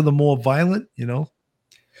 who's ever the more violent,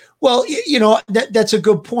 Well, that's a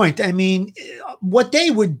good point. I mean, what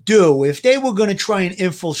they would do if they were going to try and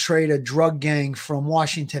infiltrate a drug gang from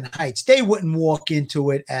Washington Heights, they wouldn't walk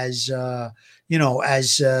into it as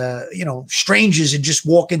strangers and just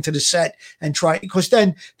walk into the set and try, because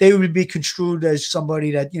then they would be construed as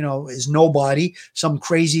somebody that, is nobody, some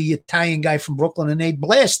crazy Italian guy from Brooklyn, and they'd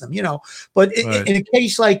blast them, But right. In a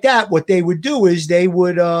case like that, what they would do is they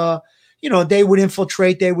would, they would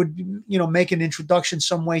infiltrate, they would, make an introduction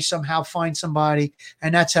some way, somehow find somebody,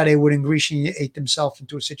 and that's how they would ingratiate themselves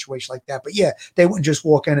into a situation like that. But yeah, they wouldn't just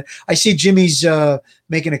walk in. I see Jimmy's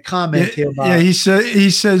making a comment here about. Yeah, he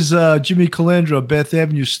says Jimmy Calandra, Beth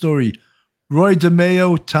Avenue story, Roy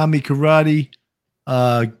DeMeo, Tommy Karate,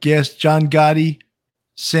 John Gotti,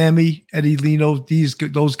 Sammy, Eddie Lino,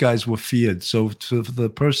 those guys were feared. So to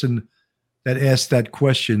the person that asked that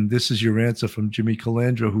question, this is your answer from Jimmy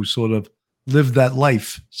Calandra, who sort of lived that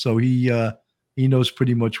life. So he knows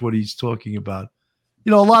pretty much what he's talking about.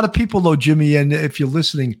 A lot of people though, Jimmy, and if you're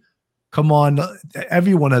listening, come on,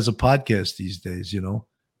 everyone has a podcast these days,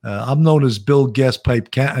 I'm known as Bill Gaspipe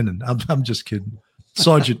Cannon. I'm just kidding.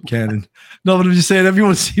 Sergeant Cannon. No, but I'm just saying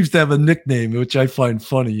everyone seems to have a nickname, which I find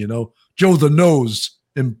funny, Joe the Nose,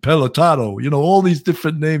 Impelotado, all these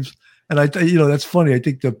different names. And that's funny. I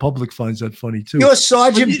think the public finds that funny too. You're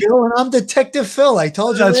Sergeant Bill and I'm Detective Phil. I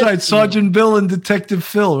told you. That's right. Sergeant Bill and Detective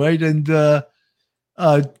Phil, right? And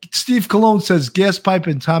Steve Cologne says Gaspipe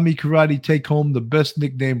and Tommy Karate take home the best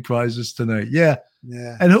nickname prizes tonight. Yeah.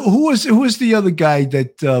 Yeah. And who was the other guy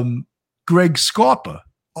that Greg Scarpa?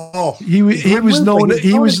 Oh, he was known at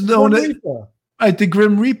the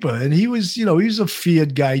Grim Reaper, and he was a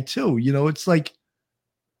feared guy too. It's like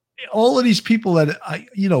all of these people that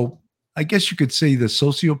I guess you could say the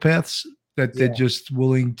sociopaths that they're just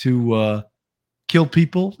willing to kill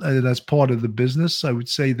people, and that's part of the business. I would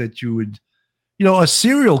say that you would, a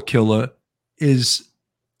serial killer is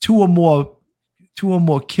two or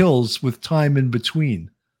more kills with time in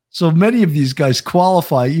between. So many of these guys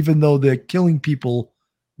qualify, even though they're killing people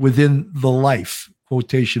within the life,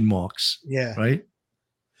 quotation marks. Yeah. Right.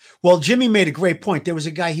 Well, Jimmy made a great point. There was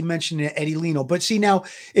a guy he mentioned, Eddie Lino. But see, now,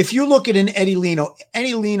 if you look at an Eddie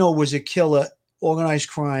Lino was a killer, organized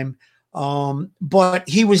crime, But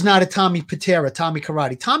he was not a Tommy Patera, Tommy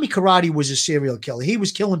Karate. Tommy Karate was a serial killer. He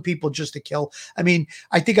was killing people just to kill. I mean,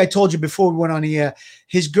 I think I told you before we went on the air,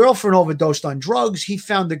 his girlfriend overdosed on drugs. He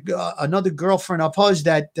found another girlfriend of hers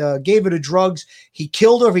that gave her the drugs. He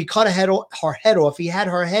killed her. He cut her head off. He had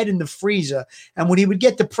her head in the freezer. And when he would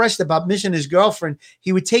get depressed about missing his girlfriend,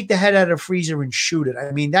 he would take the head out of the freezer and shoot it.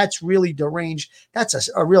 I mean, that's really deranged. That's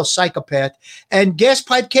a real psychopath. And Gas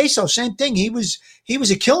Pipe Queso, same thing. He was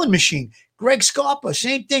a killing machine. Greg Scarpa,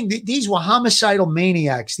 same thing. These were homicidal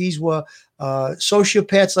maniacs. These were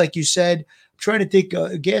sociopaths, like you said. I'm trying to think.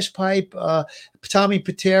 Gas Pipe, Tommy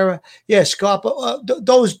Patera, yeah, Scarpa.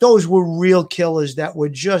 Those were real killers that were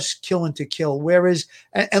just killing to kill. Whereas,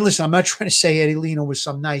 and listen, I'm not trying to say Eddie Leno was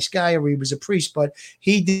some nice guy or he was a priest, but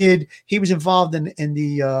he was involved in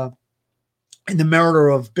the murder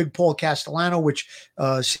of Big Paul Castellano, which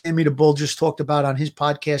Sammy the Bull just talked about on his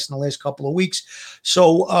podcast in the last couple of weeks.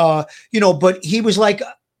 So, but he was like,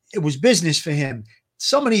 it was business for him.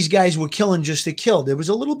 Some of these guys were killing just to kill. There was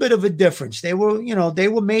a little bit of a difference. They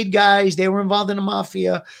were made guys. They were involved in the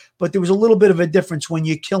mafia, but there was a little bit of a difference when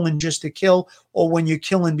you're killing just to kill or when you're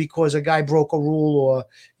killing because a guy broke a rule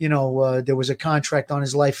or, there was a contract on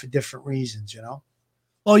his life for different reasons,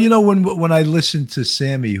 Well, when I listen to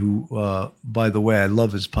Sammy, who, by the way, I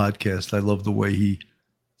love his podcast. I love the way he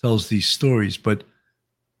tells these stories, but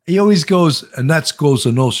he always goes, and that's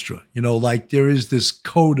Cosa Nostra, like there is this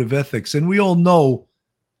code of ethics. And we all know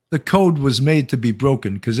the code was made to be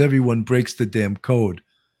broken because everyone breaks the damn code.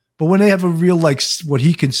 But when they have a real, like what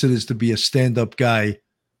he considers to be a stand-up guy,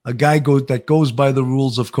 a guy that goes by the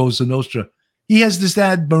rules of Cosa Nostra, he has this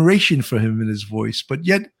admiration for him in his voice, but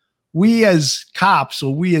yet we as cops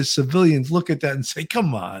or we as civilians look at that and say,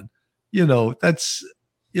 come on, that's,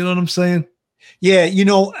 you know what I'm saying? Yeah.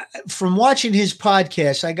 From watching his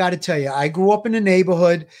podcast, I got to tell you, I grew up in the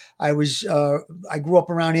neighborhood. I grew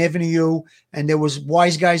up around Avenue U, and there was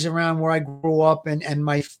wise guys around where I grew up, and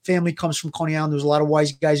my family comes from Coney Island. There's a lot of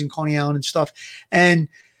wise guys in Coney Island and stuff. And,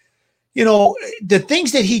 the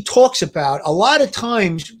things that he talks about, a lot of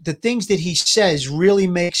times the things that he says really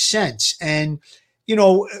make sense. And,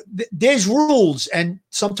 there's rules, and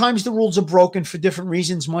sometimes the rules are broken for different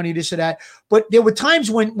reasons, money, this or that. But there were times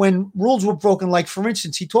when rules were broken. Like, for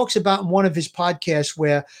instance, he talks about in one of his podcasts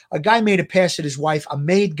where a guy made a pass at his wife, a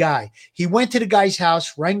maid guy. He went to the guy's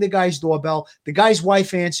house, rang the guy's doorbell. The guy's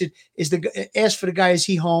wife answered, asked for the guy, is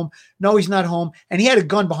he home? No, he's not home. And he had a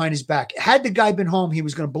gun behind his back. Had the guy been home, he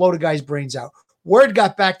was going to blow the guy's brains out. Word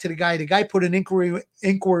got back to the guy. The guy put an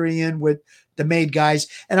inquiry in with the maid guys.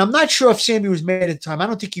 And I'm not sure if Sammy was mad at the time. I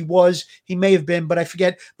don't think he was. He may have been, but I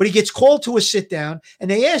forget. But he gets called to a sit down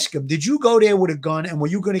and they ask him, did you go there with a gun and were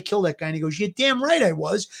you going to kill that guy? And he goes, you're damn right I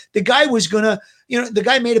was. The guy was going to, the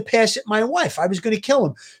guy made a pass at my wife. I was going to kill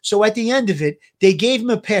him. So at the end of it, they gave him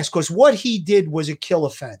a pass because what he did was a kill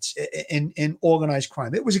offense in organized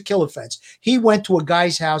crime. It was a kill offense. He went to a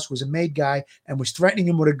guy's house, was a maid guy, and was threatening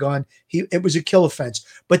him with a gun. It was a kill offense.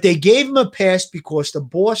 But they gave him a pass because the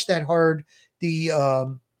boss that heard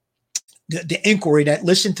the inquiry, that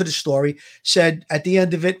listened to the story, said at the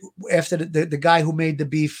end of it, after the guy who made the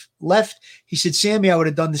beef left, he said, Sammy, I would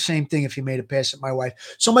have done the same thing if he made a pass at my wife.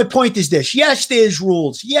 So my point is this. Yes, there's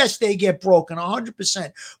rules. Yes, they get broken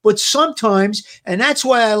 100%. But sometimes, and that's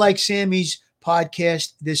why I like Sammy's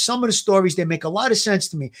podcast, there's some of the stories that make a lot of sense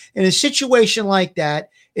to me. In a situation like that,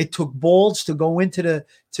 it took balls to go into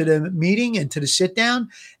the meeting and to the sit down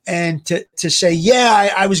and to say,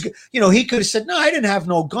 yeah, I was, he could have said, no, I didn't have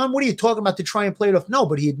no gun. What are you talking about, to try and play it off? No,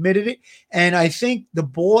 but he admitted it. And I think the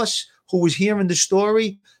boss who was hearing the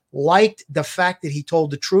story liked the fact that he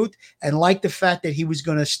told the truth and liked the fact that he was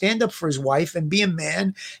going to stand up for his wife and be a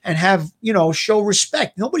man and have, show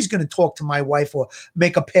respect. Nobody's going to talk to my wife or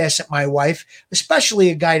make a pass at my wife, especially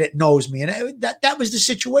a guy that knows me. And that was the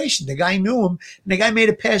situation. The guy knew him and the guy made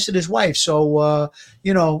a pass at his wife. So,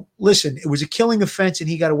 listen, it was a killing offense and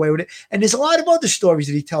he got away with it. And there's a lot of other stories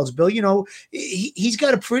that he tells, Bill. He's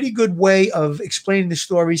got a pretty good way of explaining the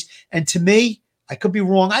stories. And to me, I could be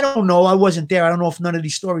wrong. I don't know. I wasn't there. I don't know if none of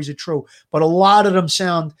these stories are true, but a lot of them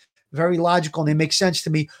sound very logical and they make sense to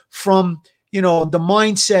me from, the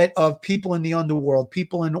mindset of people in the underworld,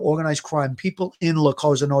 people in organized crime, people in La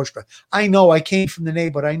Cosa Nostra. I know I came from the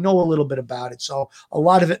neighborhood. I know a little bit about it. So a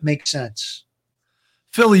lot of it makes sense.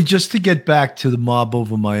 Philly, just to get back to the mob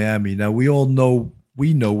over Miami. Now we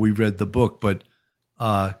read the book, but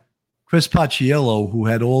Chris Paciello, who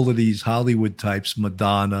had all of these Hollywood types,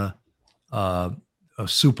 Madonna,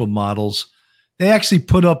 supermodels, they actually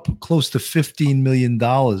put up close to $15 million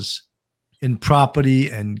in property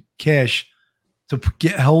and cash to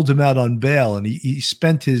hold him out on bail. And he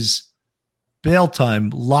spent his bail time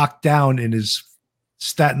locked down in his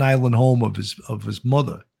Staten Island home of his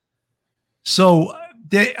mother. So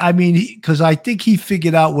because I think he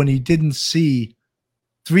figured out when he didn't see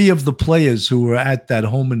 3 of the players who were at that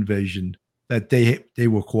home invasion that they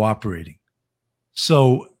were cooperating.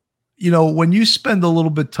 So, when you spend a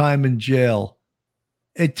little bit of time in jail,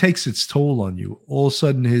 it takes its toll on you. All of a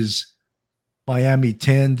sudden, his Miami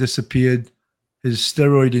tan disappeared. His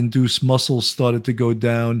steroid-induced muscles started to go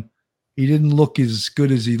down. He didn't look as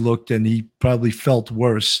good as he looked, and he probably felt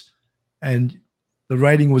worse. And the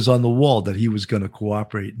writing was on the wall that he was going to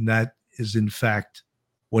cooperate, and that is, in fact,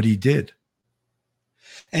 what he did.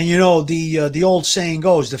 And the old saying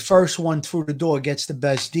goes, the first one through the door gets the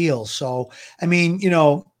best deal. So, I mean,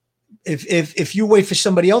 if you wait for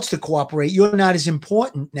somebody else to cooperate, you're not as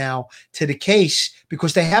important now to the case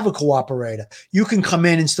because they have a cooperator. You can come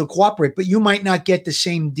in and still cooperate, but you might not get the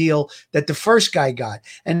same deal that the first guy got.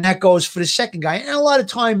 And that goes for the second guy. And a lot of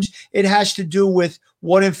times it has to do with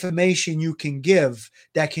what information you can give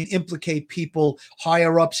that can implicate people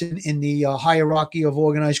higher ups in the hierarchy of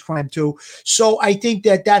organized crime too. So I think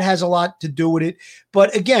that has a lot to do with it.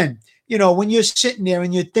 But again, when you're sitting there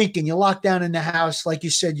and you're thinking, you're locked down in the house, like you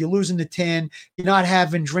said, you're losing the tan, you're not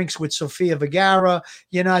having drinks with Sofia Vergara,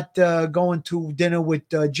 you're not going to dinner with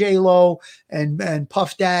J-Lo and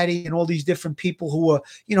Puff Daddy and all these different people who are,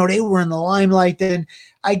 they were in the limelight then.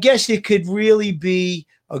 I guess it could really be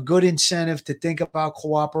a good incentive to think about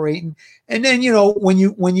cooperating. And then, when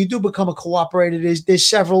you do become a cooperator, there's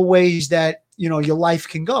several ways that, your life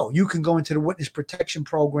can go. You can go into the witness protection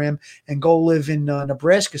program and go live in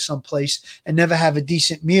Nebraska someplace and never have a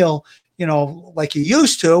decent meal, like you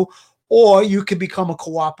used to, or you can become a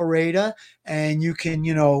cooperator and you can,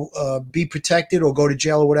 be protected or go to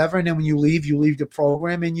jail or whatever. And then when you leave the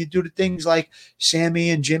program and you do the things like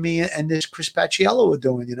Sammy and Jimmy and this Chris Paciello are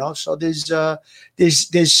doing, so there's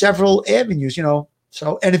several avenues,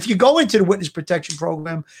 So, and if you go into the witness protection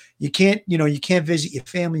program, you can't visit your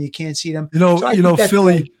family, you can't see them.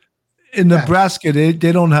 Philly, in Nebraska, they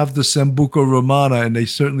don't have the Sambuca Romana, and they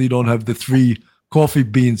certainly don't have the 3 coffee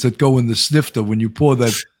beans that go in the snifter when you pour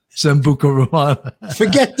that Sambuca Romana.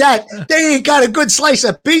 Forget that. They ain't got a good slice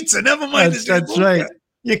of pizza. Never mind. That's right.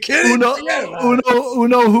 You kidding?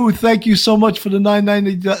 Uno, thank you so much for the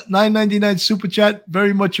 $9.99 super chat.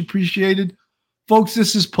 Very much appreciated. Folks,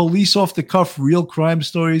 this is Police Off the Cuff, Real Crime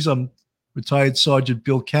Stories. I'm retired Sergeant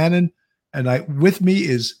Bill Cannon, and with me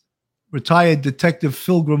is retired Detective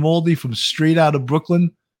Phil Grimaldi from straight out of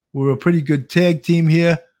Brooklyn. We're a pretty good tag team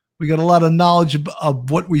here. We got a lot of knowledge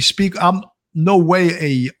of what we speak. I'm no way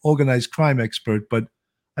a organized crime expert, but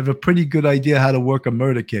I have a pretty good idea how to work a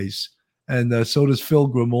murder case, and so does Phil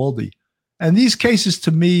Grimaldi. And these cases,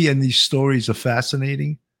 to me, and these stories are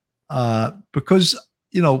fascinating because,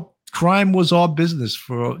 crime was our business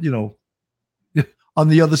for, on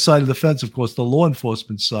the other side of the fence, of course, the law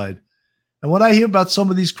enforcement side. And when I hear about some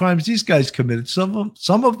of these crimes these guys committed, some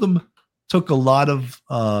of them took a lot of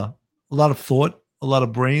thought, a lot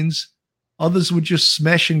of brains. Others were just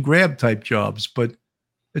smash and grab type jobs. But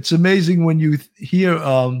it's amazing when you hear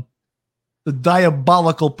the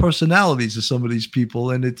diabolical personalities of some of these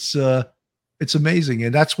people, and it's amazing.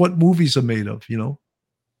 And that's what movies are made of,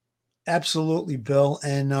 Absolutely, Bill.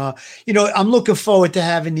 And, I'm looking forward to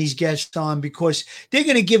having these guests on because they're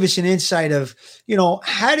going to give us an insight of,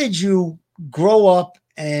 how did you grow up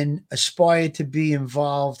and aspire to be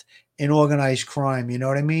involved in organized crime? You know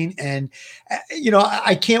what I mean? And,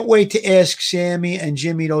 I can't wait to ask Sammy and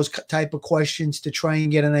Jimmy those type of questions to try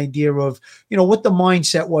and get an idea of, what the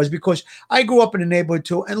mindset was, because I grew up in a neighborhood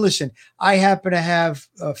too. And listen, I happen to have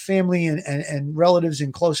family and relatives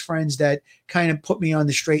and close friends that kind of put me on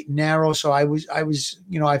the straight and narrow. So I was, I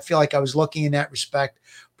feel like I was lucky in that respect.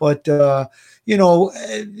 But,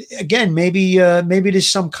 again, maybe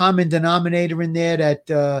there's some common denominator in there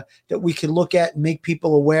that we can look at and make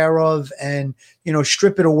people aware of, and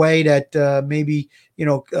strip it away that maybe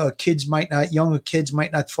younger kids might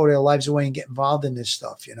not throw their lives away and get involved in this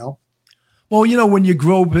stuff. Well, when you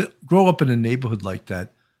grow up in a neighborhood like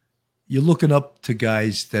that, you're looking up to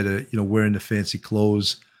guys that are wearing the fancy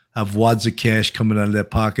clothes, have wads of cash coming out of their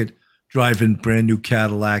pocket, driving brand new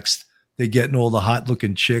Cadillacs. They're getting all the hot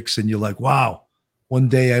looking chicks, and you're like, wow, one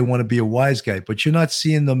day I want to be a wise guy. But you're not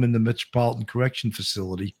seeing them in the Metropolitan Correction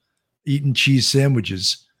Facility eating cheese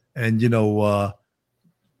sandwiches, and you're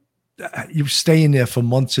staying there for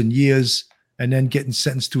months and years and then getting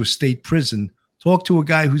sentenced to a state prison. Talk to a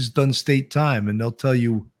guy who's done state time, and they'll tell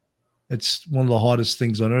you it's one of the hardest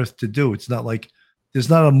things on earth to do. It's not like there's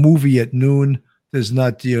not a movie at noon. There's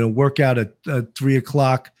not, workout at 3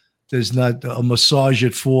 o'clock. There's not a massage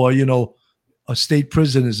at 4. a state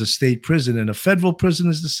prison is a state prison, and a federal prison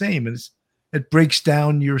is the same, and it breaks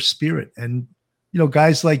down your spirit. And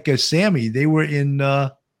guys like Sammy, they were in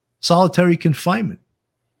solitary confinement,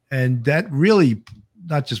 and that really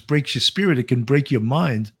not just breaks your spirit; it can break your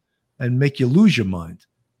mind and make you lose your mind.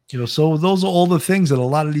 So those are all the things that a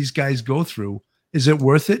lot of these guys go through. Is it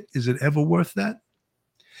worth it? Is it ever worth that?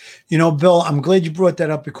 Bill, I'm glad you brought that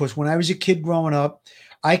up, because when I was a kid growing up,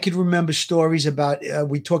 I could remember stories about,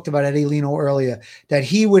 we talked about Eddie Leno earlier, that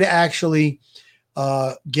he would actually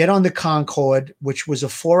get on the Concorde, which was a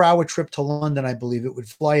 4-hour trip to London, I believe. It would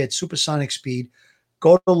fly at supersonic speed,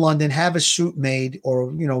 go to London, have a suit made,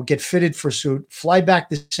 or get fitted for a suit, fly back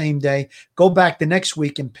the same day, go back the next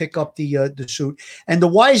week and pick up the suit. And the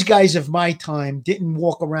wise guys of my time didn't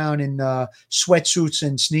walk around in sweatsuits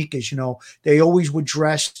and sneakers. They always were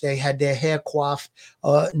dressed. They had their hair coiffed,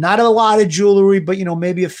 not a lot of jewelry, but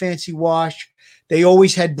maybe a fancy wash. They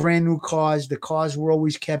always had brand new cars. The cars were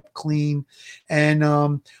always kept clean.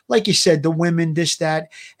 And like you said, the women, this, that,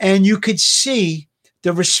 and you could see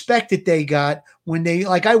the respect that they got when they,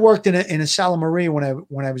 like, I worked in a Sala Maria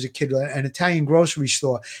when I was a kid, an Italian grocery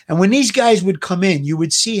store. And when these guys would come in, you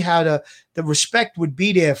would see how the respect would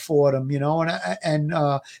be there for them, and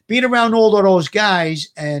being around all of those guys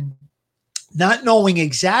and not knowing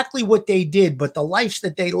exactly what they did, but the lives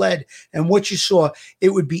that they led and what you saw, it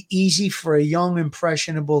would be easy for a young,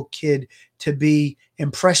 impressionable kid to be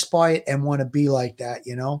impressed by it and want to be like that,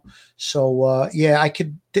 So, yeah, I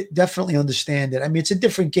could definitely understand it. I mean, it's a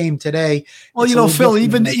different game today. Well, Phil,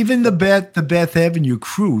 even the Bath Avenue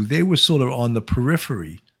crew, they were sort of on the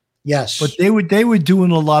periphery. Yes. But they were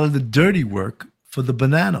doing a lot of the dirty work for the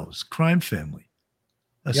Bonannos crime family.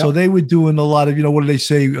 Yep. So they were doing a lot of, what do they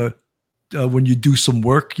say? When you do some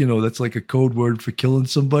work, that's like a code word for killing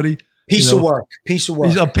somebody. Piece of work. A piece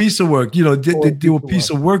of work. They do a piece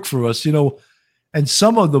of work for us, and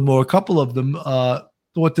some of them, or a couple of them,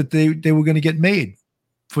 thought that they were going to get made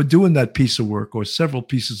for doing that piece of work or several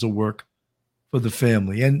pieces of work for the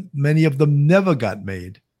family. And many of them never got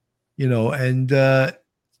made, and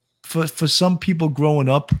for some people growing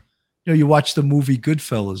up, you watch the movie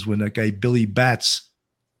Goodfellas when that guy Billy Batts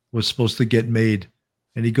was supposed to get made,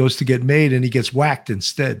 and he goes to get made and he gets whacked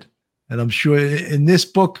instead. And I'm sure in this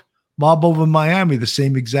book, Mob Over Miami, the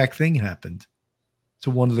same exact thing happened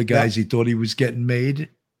to one of the guys. He thought he was getting made,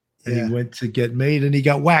 and he went to get made and he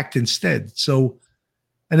got whacked instead. So,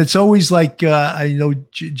 and it's always like, I know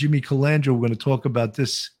Jimmy Calandro, we're going to talk about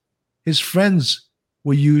this. His friends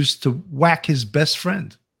were used to whack his best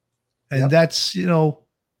friend. And that's,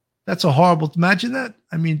 that's a horrible, imagine that.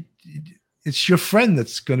 I mean, it's your friend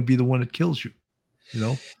that's going to be the one that kills you.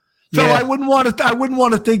 Phil, I wouldn't want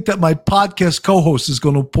to think that my podcast co-host is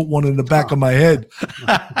going to put one in the back of my head.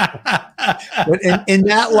 But in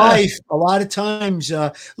that life, a lot of times,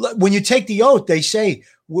 when you take the oath, they say,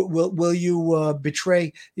 "Will you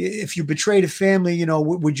betray? If you betray the family,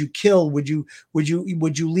 would you kill? Would you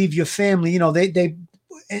leave your family? They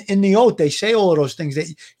in the oath, they say all of those things that,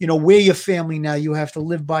 we're your family now. You have to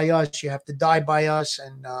live by us. You have to die by us.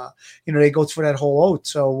 And, they go through that whole oath.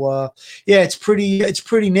 So, it's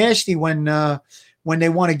pretty nasty when they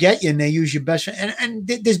want to get you and they use your best friend. And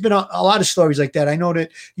there's been a lot of stories like that. I know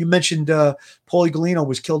that you mentioned Paulie Galeno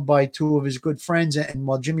was killed by two of his good friends, and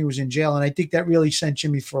while Jimmy was in jail. And I think that really sent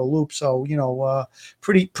Jimmy for a loop. So,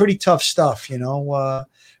 pretty tough stuff,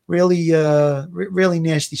 really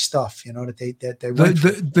nasty stuff, that they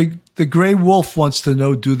the Gray Wolf wants to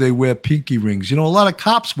know, do they wear pinky rings? A lot of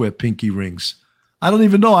cops wear pinky rings. I don't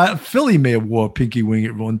even know. Philly may have wore a pinky ring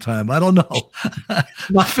at one time. I don't know.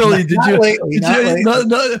 Philly, did you?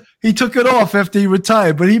 No, he took it off after he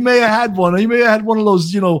retired, but he may have had one. He may have had one of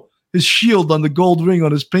those, his shield on the gold ring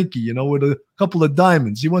on his pinky, with a couple of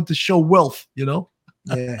diamonds. He wanted to show wealth, Yeah.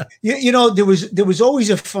 There was always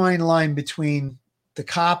a fine line between the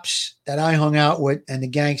cops that I hung out with and the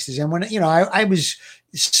gangsters. And when, I was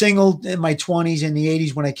single in my 20s in the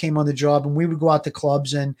 80s when I came on the job, and we would go out to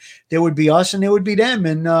clubs, and there would be us and there would be them.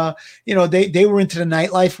 And, they were into the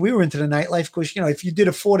nightlife. We were into the nightlife because, if you did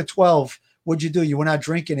a 4 to 12, what'd you do? You went out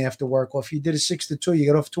drinking after work. Or if you did a 6 to 2, you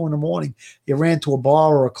got off 2 a.m, you ran to a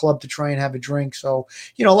bar or a club to try and have a drink. So,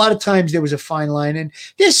 a lot of times there was a fine line, and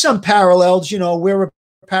there's some parallels. We're a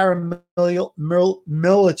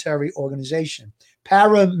paramilitary organization. The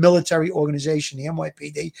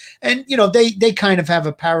NYPD, and they kind of have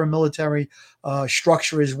a paramilitary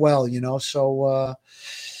structure as well, so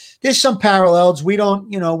there's some parallels. We don't,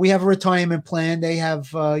 we have a retirement plan. They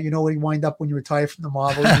have, where you wind up when you retire from the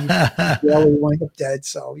Marvel. You wind up dead.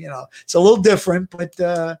 So, it's a little different, but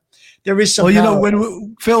there is some.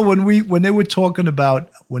 Well, Phil, when they were talking about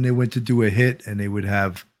when they went to do a hit and they would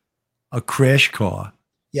have a crash car,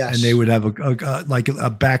 yes, and they would have a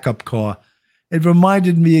backup car, it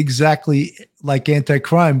reminded me exactly like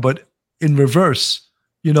Anti-Crime, but in reverse.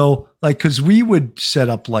 Because we would set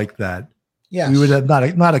up like that. Yes. We would have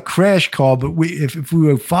not a crash car, but if we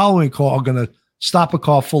were following a car, going to stop a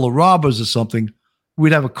car full of robbers or something,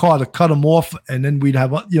 we'd have a car to cut them off, and then we'd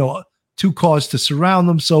have 2 cars to surround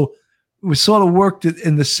them. So we sort of worked it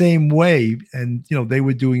in the same way, and they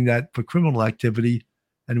were doing that for criminal activity,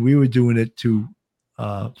 and we were doing it to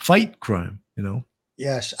fight crime.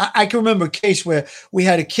 Yes, I can remember a case where we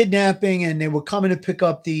had a kidnapping and they were coming to pick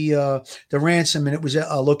up the ransom, and it was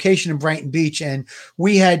a location in Brighton Beach, and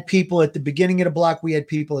we had people at the beginning of the block, we had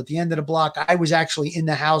people at the end of the block. I was actually in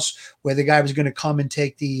the house where the guy was going to come and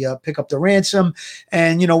take pick up the ransom,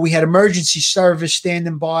 and we had emergency service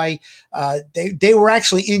standing by. They were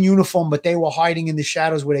actually in uniform, but they were hiding in the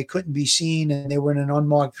shadows where they couldn't be seen, and they were in an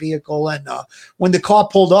unmarked vehicle. And when the car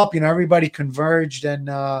pulled up, everybody converged, and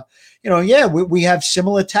we have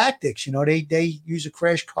similar tactics. They use a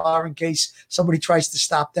crash car in case somebody tries to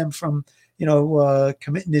stop them from,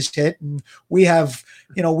 committing this hit. And we have,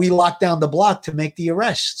 we lock down the block to make the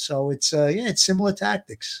arrest. So it's similar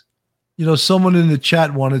tactics. Someone in the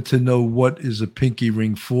chat wanted to know what is a pinky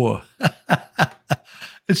ring for.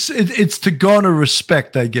 It's to garner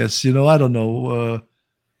respect, I guess. I don't know.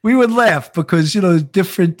 We would laugh because,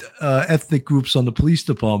 different ethnic groups on the police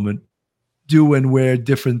department do and wear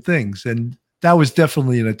different things. And that was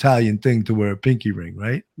definitely an Italian thing to wear a pinky ring,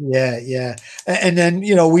 right? Yeah. And then,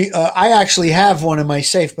 I actually have one in my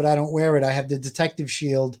safe, but I don't wear it. I have the detective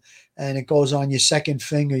shield, and it goes on your second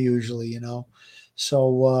finger usually,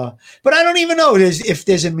 So, but I don't even know if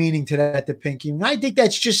there's a meaning to that, the pinky ring. I think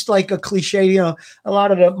that's just like a cliche. A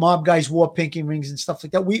lot of the mob guys wore pinky rings and stuff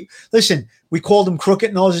like that. We called them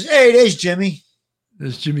crooked noses. Hey, there's Jimmy.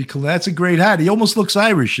 There's Jimmy. That's a great hat. He almost looks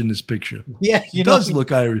Irish in this picture. Yeah, he does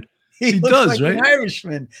look Irish. He does, like right? An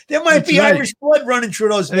Irishman. There might be right. Irish blood running through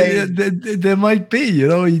those veins. There might be.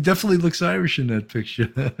 He definitely looks Irish in that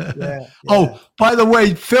picture. Yeah. Oh, by the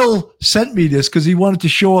way, Phil sent me this because he wanted to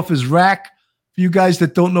show off his rack. For you guys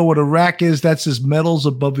that don't know what a rack is, that's his medals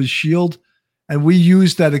above his shield. And we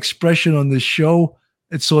use that expression on this show.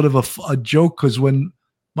 It's sort of a joke because when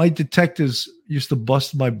my detectives used to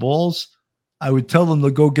bust my balls, I would tell them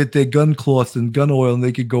to go get their gun cloth and gun oil and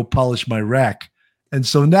they could go polish my rack. And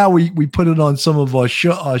so now we put it on some of our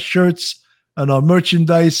shirts and our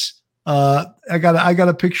merchandise. I got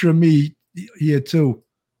a picture of me here too.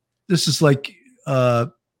 This is like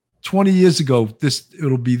 20 years ago. This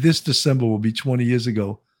December will be 20 years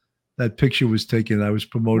ago. That picture was taken. I was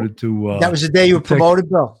promoted to. That was the day you were promoted,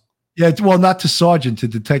 bro. Yeah, well, not to sergeant, to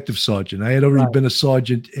detective sergeant. I had already been a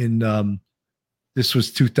sergeant in. This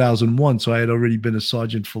was 2001, so I had already been a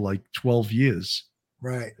sergeant for like 12 years.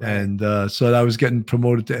 Right. And so I was getting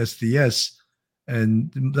promoted to SDS,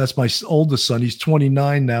 and that's my oldest son. He's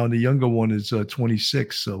 29 now, and the younger one is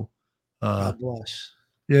 26. So, God bless.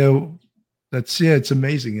 Yeah, it's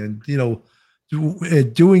amazing. And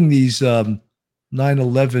doing these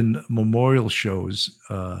 9/11 memorial shows.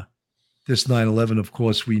 This 9/11, of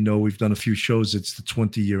course, we know we've done a few shows. It's the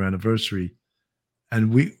 20-year anniversary.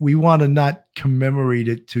 And we want to not commemorate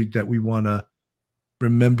it that we want to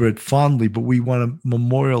remember it fondly, but we want to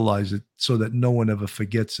memorialize it so that no one ever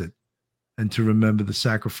forgets it, and to remember the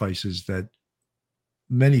sacrifices that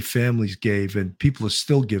many families gave and people are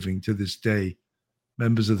still giving to this day.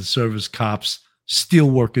 Members of the service, cops, steel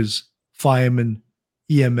workers, firemen,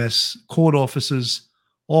 EMS, court officers,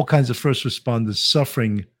 all kinds of first responders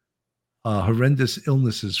suffering horrendous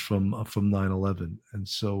illnesses from 9/11. And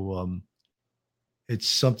so it's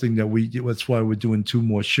something that that's why we're doing 2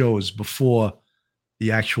 more shows before the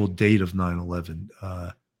actual date of 9/11.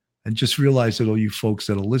 And just realize that all you folks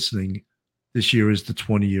that are listening, this year is the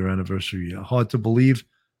 20-year anniversary. Hard to believe.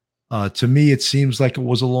 To me, it seems like it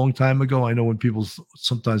was a long time ago. I know when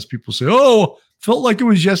sometimes people say, oh, felt like it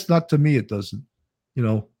was just, not to me, it doesn't.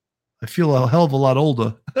 I feel a hell of a lot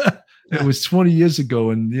older. It was 20 years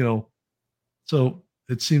ago. And, so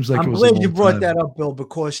it seems like it was a long time. I'm glad you brought that up, Bill,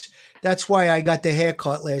 because that's why I got the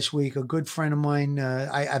haircut last week. A good friend of mine,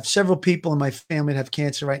 I have several people in my family that have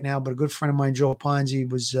cancer right now, but a good friend of mine, Joe Ponzi,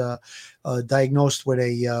 was diagnosed with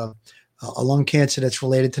a lung cancer that's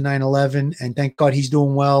related to 9/11, and thank God he's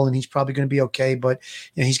doing well, and he's probably going to be okay. But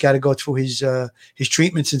he's got to go through his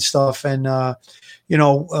treatments and stuff. And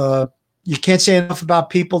you can't say enough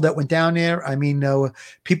about people that went down there. I mean,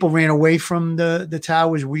 people ran away from the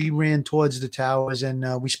towers. We ran towards the towers,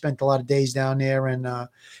 and we spent a lot of days down there. And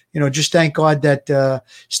just thank God that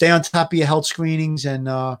stay on top of your health screenings, and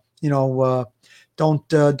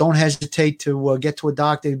don't hesitate to get to a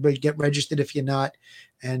doctor, but get registered if you're not.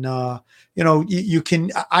 And you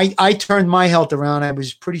can. I turned my health around. I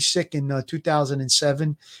was pretty sick in 2007.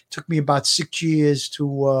 It took me about 6 years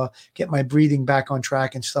to get my breathing back on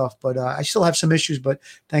track and stuff. But I still have some issues. But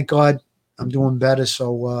thank God I'm doing better.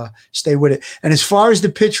 So stay with it. And as far as the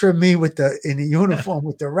picture of me in the uniform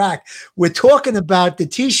with the rack, we're talking about the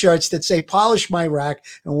T-shirts that say "Polish my rack,"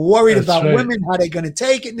 and we're worried about women, how they're going to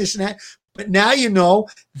take it and this and that. But now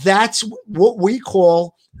that's what we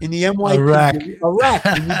call in the NYPD a rack.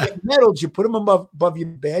 When you get medals, you put them above your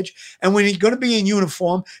badge. And when you're going to be in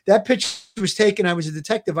uniform, that picture was taken. I was a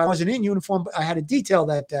detective. I wasn't in uniform, but I had a detail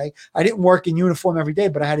that day. I didn't work in uniform every day,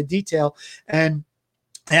 but I had a detail. And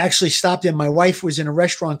I actually stopped in. My wife was in a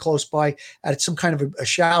restaurant close by at some kind of a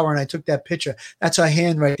shower, and I took that picture. That's her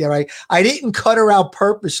hand right there. I didn't cut her out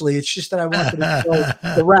purposely. It's just that I wanted to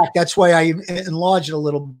show the rack. That's why I enlarged it a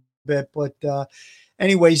little bit. But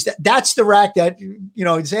anyways, that's the rack that,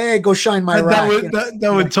 it's, hey, go shine my rack.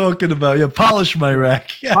 That we're talking about. Yeah, polish my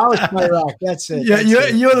rack. Polish my rack. That's it. Yeah,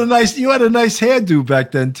 you had a nice hairdo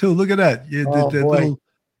back then too. Look at that.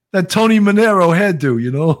 That Tony Manero hairdo,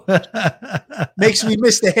 Makes me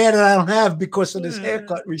miss the hair that I don't have because of this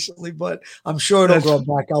haircut recently, but I'm sure it'll grow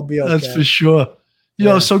back. I'll be okay. That's for sure.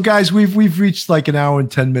 So guys, we've reached like an hour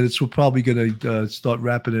and 10 minutes. We're probably going to start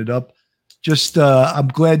wrapping it up. Just, I'm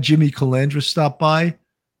glad Jimmy Calandra stopped by.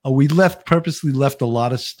 We purposely left a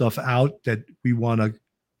lot of stuff out that we want to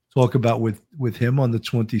talk about with him on the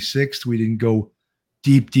 26th. We didn't go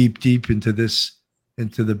deep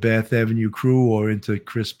into the Bath Avenue crew or into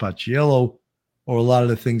Chris Paciello or a lot of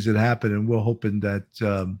the things that happened. And we're hoping that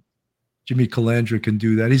Jimmy Calandra can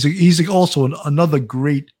do that. He's also another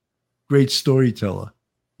great storyteller.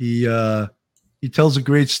 He tells a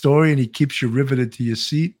great story and he keeps you riveted to your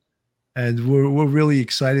seat. And we're really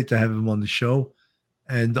excited to have him on the show.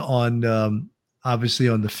 And on obviously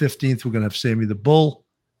on the 15th, we're going to have Sammy the Bull.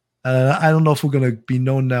 I don't know if we're going to be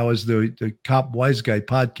known now as the Cop Wise Guy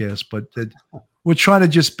podcast, but we're trying to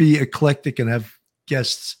just be eclectic and have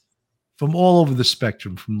guests from all over the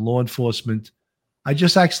spectrum, from law enforcement. I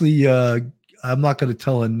just actually, I'm not going to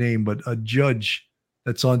tell her name, but a judge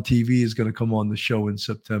that's on TV is going to come on the show in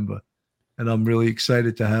September. And I'm really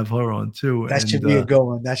excited to have her on too. That should be a good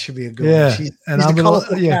one. That should be a good one. She's a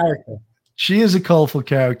colorful character. She is a colorful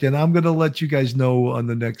character. And I'm going to let you guys know on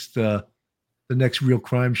the next Real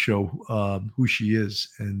Crime show who she is.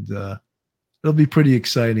 And it'll be pretty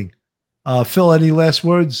exciting. Phil, any last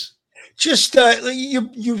words? Just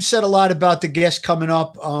you said a lot about the guests coming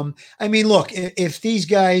up. I mean, look, if these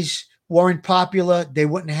guys weren't popular, they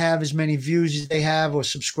wouldn't have as many views as they have or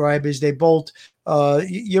subscribers. They both,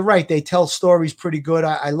 you're right. They tell stories pretty good.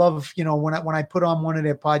 I love, when I put on one of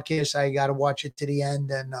their podcasts, I got to watch it to the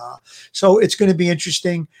end. And so it's going to be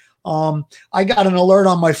interesting. I got an alert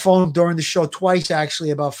on my phone during the show twice,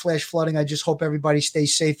 actually, about flash flooding. I just hope everybody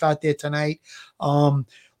stays safe out there tonight.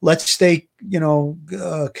 Let's stay,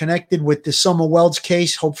 connected with the Summer Wells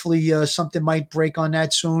case. Hopefully something might break on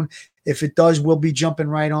that soon. If it does, we'll be jumping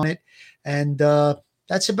right on it. And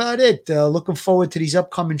that's about it. Looking forward to these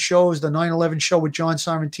upcoming shows, the 9/11 show with John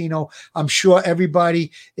Sorrentino. I'm sure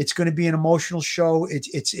everybody, it's going to be an emotional show.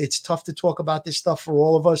 It's tough to talk about this stuff for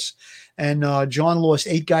all of us. And John lost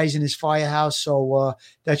 8 guys in his firehouse. So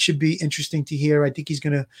that should be interesting to hear. I think he's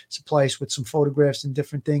going to supply us with some photographs and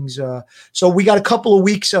different things. So we got a couple of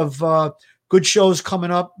weeks of good shows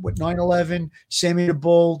coming up with 9/11, Sammy the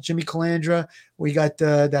Bull, Jimmy Calandra. We got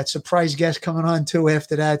that surprise guest coming on too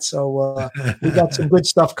after that. So we got some good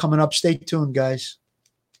stuff coming up. Stay tuned, guys.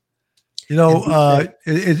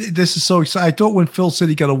 This is so exciting. I thought when Phil said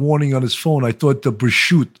he got a warning on his phone, I thought the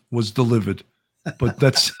prosciutto was delivered, but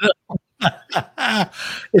that's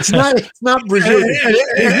it's not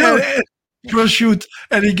prosciutto. Prosciutto,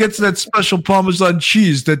 and he gets that special Parmesan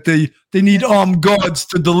cheese that they need armed guards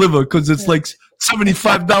to deliver because it's like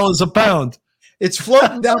 $75 a pound. It's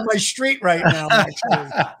floating down my street right now,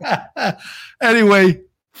 actually. Anyway,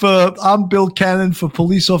 I'm Bill Cannon for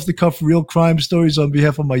Police Off the Cuff Real Crime Stories on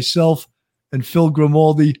behalf of myself and Phil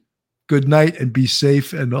Grimaldi. Good night and be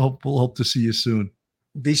safe, and we'll hope to see you soon.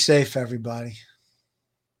 Be safe, everybody.